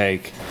is going to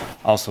take.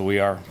 Also, we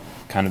are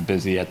kind of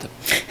busy at the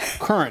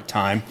current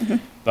time,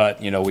 but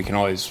we can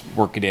always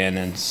work it in.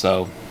 And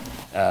so,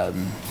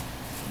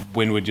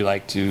 when would you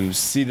like to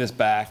see this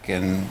back?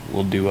 And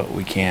we'll do what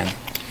we can.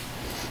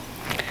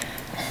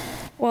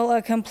 Well,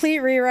 a complete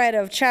rewrite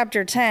of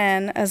Chapter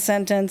 10, a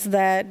sentence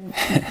that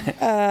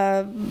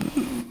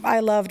I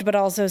loved but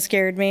also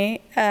scared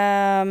me.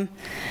 That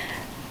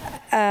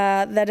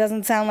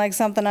doesn't sound like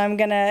something I'm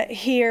going to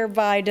hear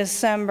by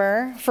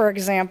December, for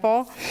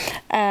example.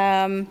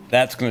 That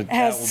will be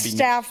next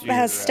year.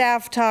 Has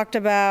staff talked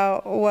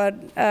about what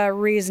a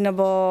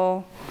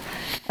reasonable,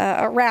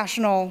 a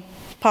rational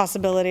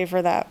possibility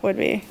for that would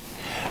be?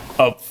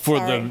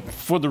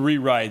 For the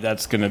rewrite,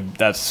 that's gonna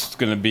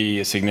be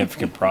a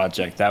significant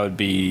project. That would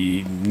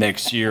be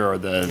next year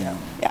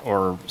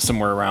or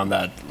somewhere around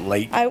that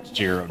late next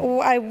year.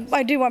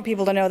 I do want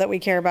people to know that we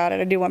care about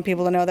it. I do want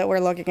people to know that we're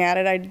looking at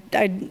it.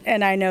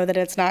 And I know that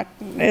it's not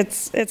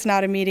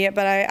immediate,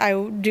 but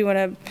I do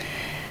want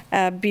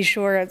to be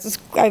sure.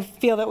 I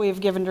feel that we've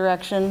given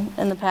direction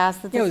in the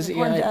past that this is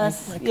important to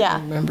us. I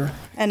can't remember.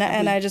 And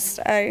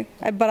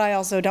but I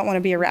also don't want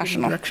to be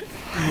irrational.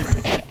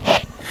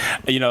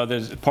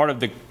 There's part of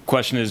the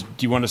question is,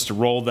 do you want us to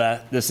roll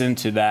this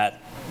into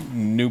that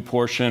new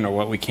portion, or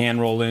what we can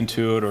roll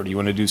into it, or do you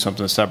want to do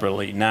something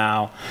separately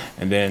now,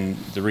 and then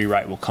the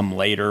rewrite will come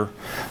later?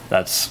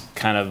 That's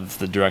kind of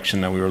the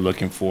direction that we were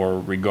looking for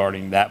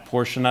regarding that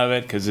portion of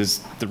it, because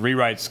the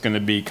rewrite's going to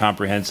be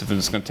comprehensive and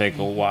it's going to take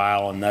a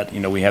while, and that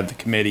we have the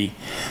committee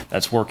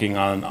that's working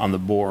on the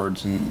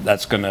boards, and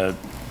that's going to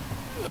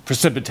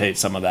precipitate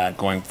some of that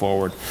going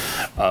forward,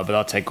 but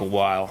that'll take a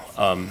while,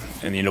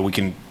 and we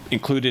can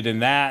include it in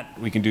that.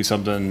 We can do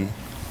something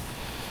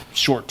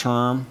short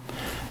term,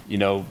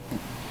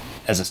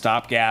 as a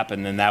stopgap,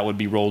 and then that would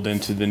be rolled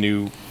into the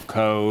new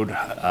code.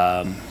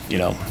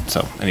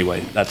 So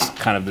anyway, that's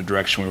kind of the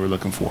direction we were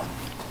looking for.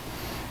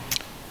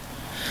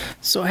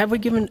 So have we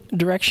given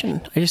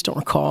direction? I just don't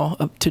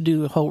recall to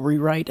do a whole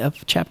rewrite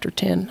of Chapter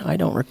 10. I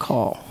don't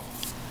recall.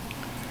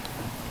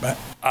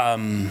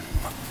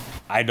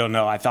 I don't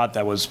know. I thought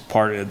that was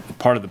part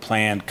of the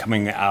plan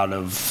coming out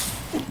of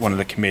one of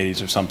the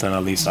committees or something.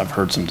 At least I've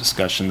heard some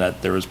discussion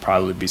that there was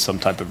probably be some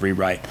type of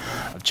rewrite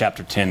of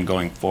Chapter 10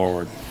 going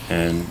forward.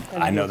 And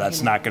I know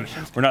that's not going to,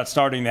 we're not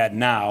starting that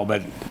now,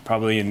 but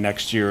probably in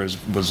next year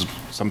was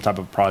some type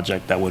of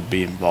project that would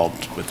be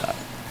involved with that.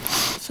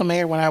 So,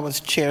 Mayor, when I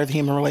was chair of the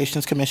Human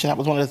Relations Commission, that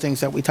was one of the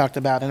things that we talked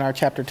about in our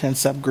Chapter 10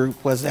 subgroup,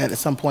 was that at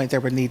some point there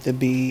would need to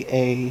be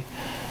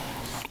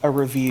a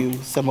review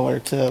similar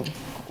to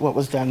what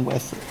was done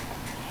with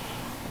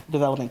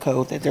development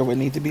code, that there would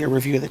need to be a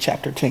review of the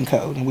Chapter 10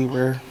 code. And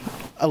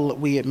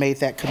we had made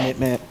that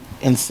commitment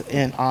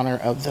in honor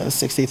of the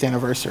 60th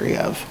anniversary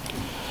of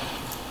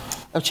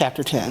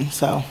Chapter 10.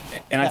 So,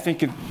 and I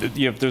think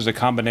if there's a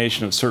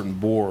combination of certain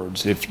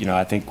boards, I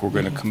think we're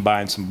going to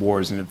combine some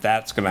boards, and if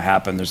that's going to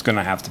happen, there's going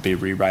to have to be a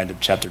rewrite of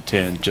Chapter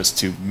 10 just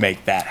to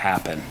make that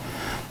happen.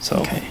 So,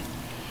 okay.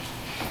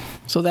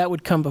 So that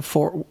would come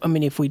before.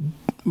 if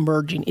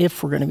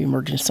we're going to be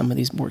merging some of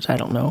these boards, I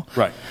don't know.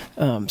 Right.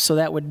 So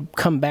that would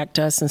come back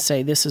to us and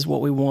say, this is what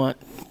we want.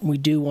 We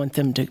do want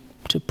them to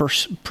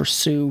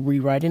pursue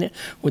rewriting it.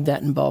 Would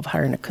that involve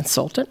hiring a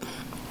consultant?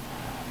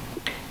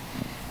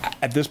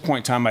 At this point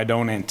in time, I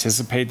don't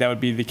anticipate that would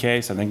be the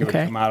case. I think it would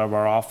come out of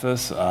our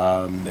office.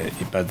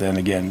 But then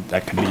again,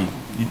 that could be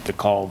the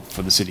call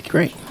for the city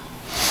commission. Great.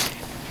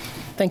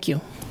 Thank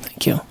you.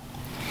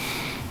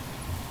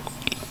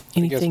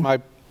 I guess my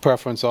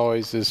preference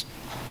always is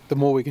the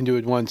more we can do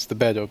at once, the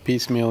better.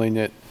 Piecemealing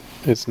it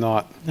is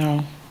not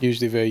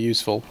usually very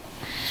useful.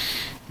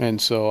 And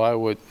so I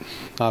would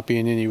not be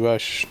in any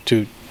rush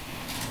to,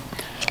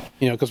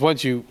 because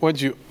once you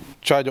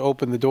try to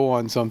open the door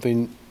on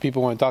something,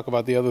 people want to talk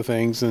about the other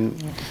things.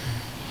 And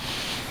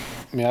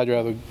I'd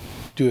rather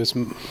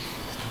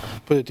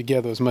put it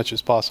together as much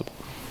as possible.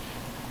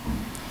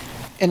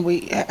 and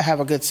we have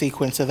a good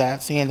sequence of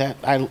that, seeing that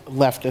I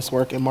left this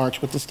work in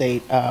March with the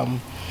state.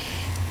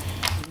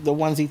 The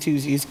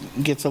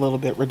onesie-twosies gets a little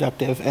bit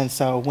reductive, and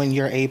so when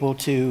you're able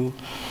to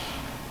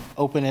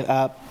open it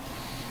up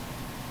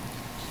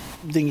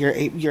then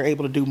you're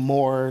able to do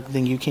more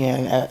than you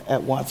can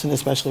at once, and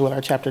especially with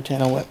our Chapter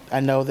 10. And what I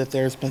know that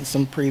there's been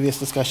some previous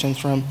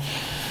discussions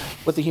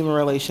with the Human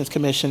Relations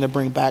Commission to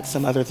bring back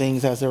some other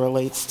things as it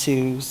relates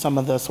to some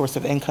of the source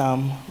of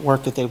income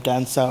work that they've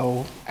done.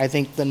 So I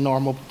think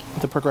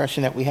the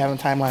progression that we have and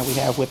timeline we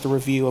have with the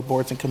review of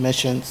boards and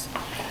commissions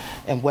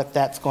and what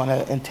that's going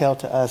to entail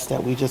to us,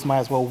 that we just might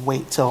as well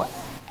wait till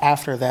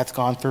after that's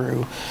gone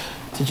through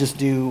to just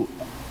to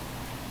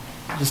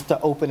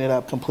open it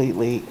up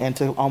completely and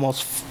to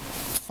almost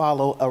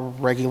follow a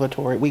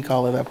regulatory, we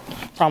call it a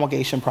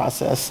promulgation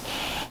process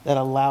that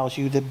allows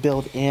you to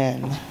build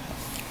in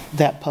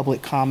that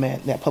public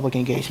comment, that public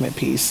engagement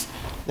piece.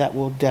 That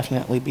will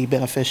definitely be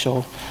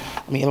beneficial.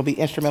 I mean, it'll be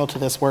instrumental to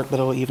this work, but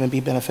it'll even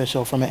be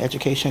beneficial from an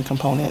education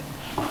component.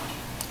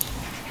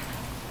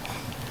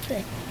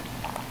 Okay.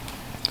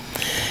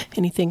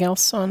 Anything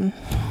else on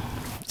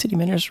City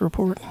Manager's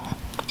report?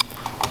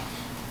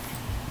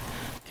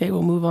 Okay,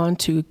 we'll move on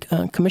to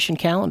commission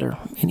calendar.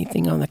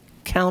 Anything on the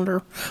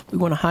calendar we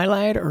want to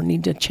highlight or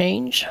need to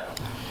change?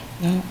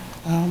 No.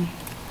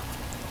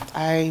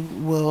 I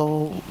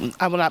will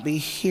not be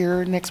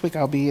here next week.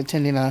 I'll be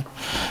attending a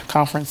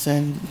conference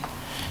in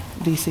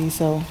DC,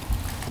 so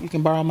you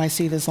can borrow my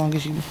seat as long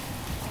as you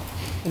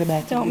get it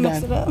back. Don't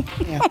mess it up.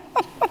 Yeah.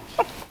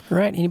 All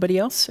right, anybody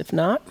else? If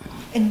not?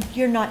 And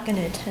you're not going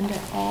to attend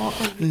at all?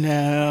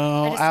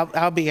 No,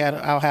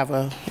 I'll have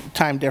a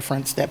time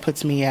difference that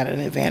puts me at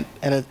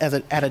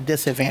a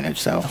disadvantage,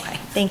 so. Okay,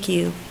 thank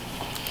you.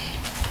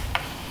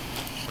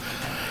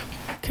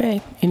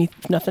 Okay,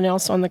 nothing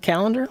else on the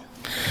calendar?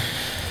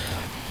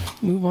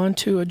 Move on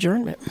to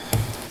adjournment.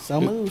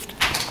 So moved.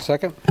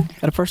 Second?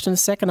 Got a first and a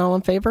second, all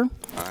in favor?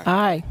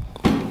 Aye.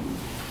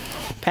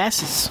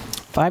 Passes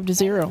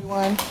 5-0.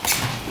 Everyone.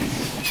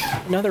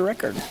 Another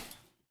record.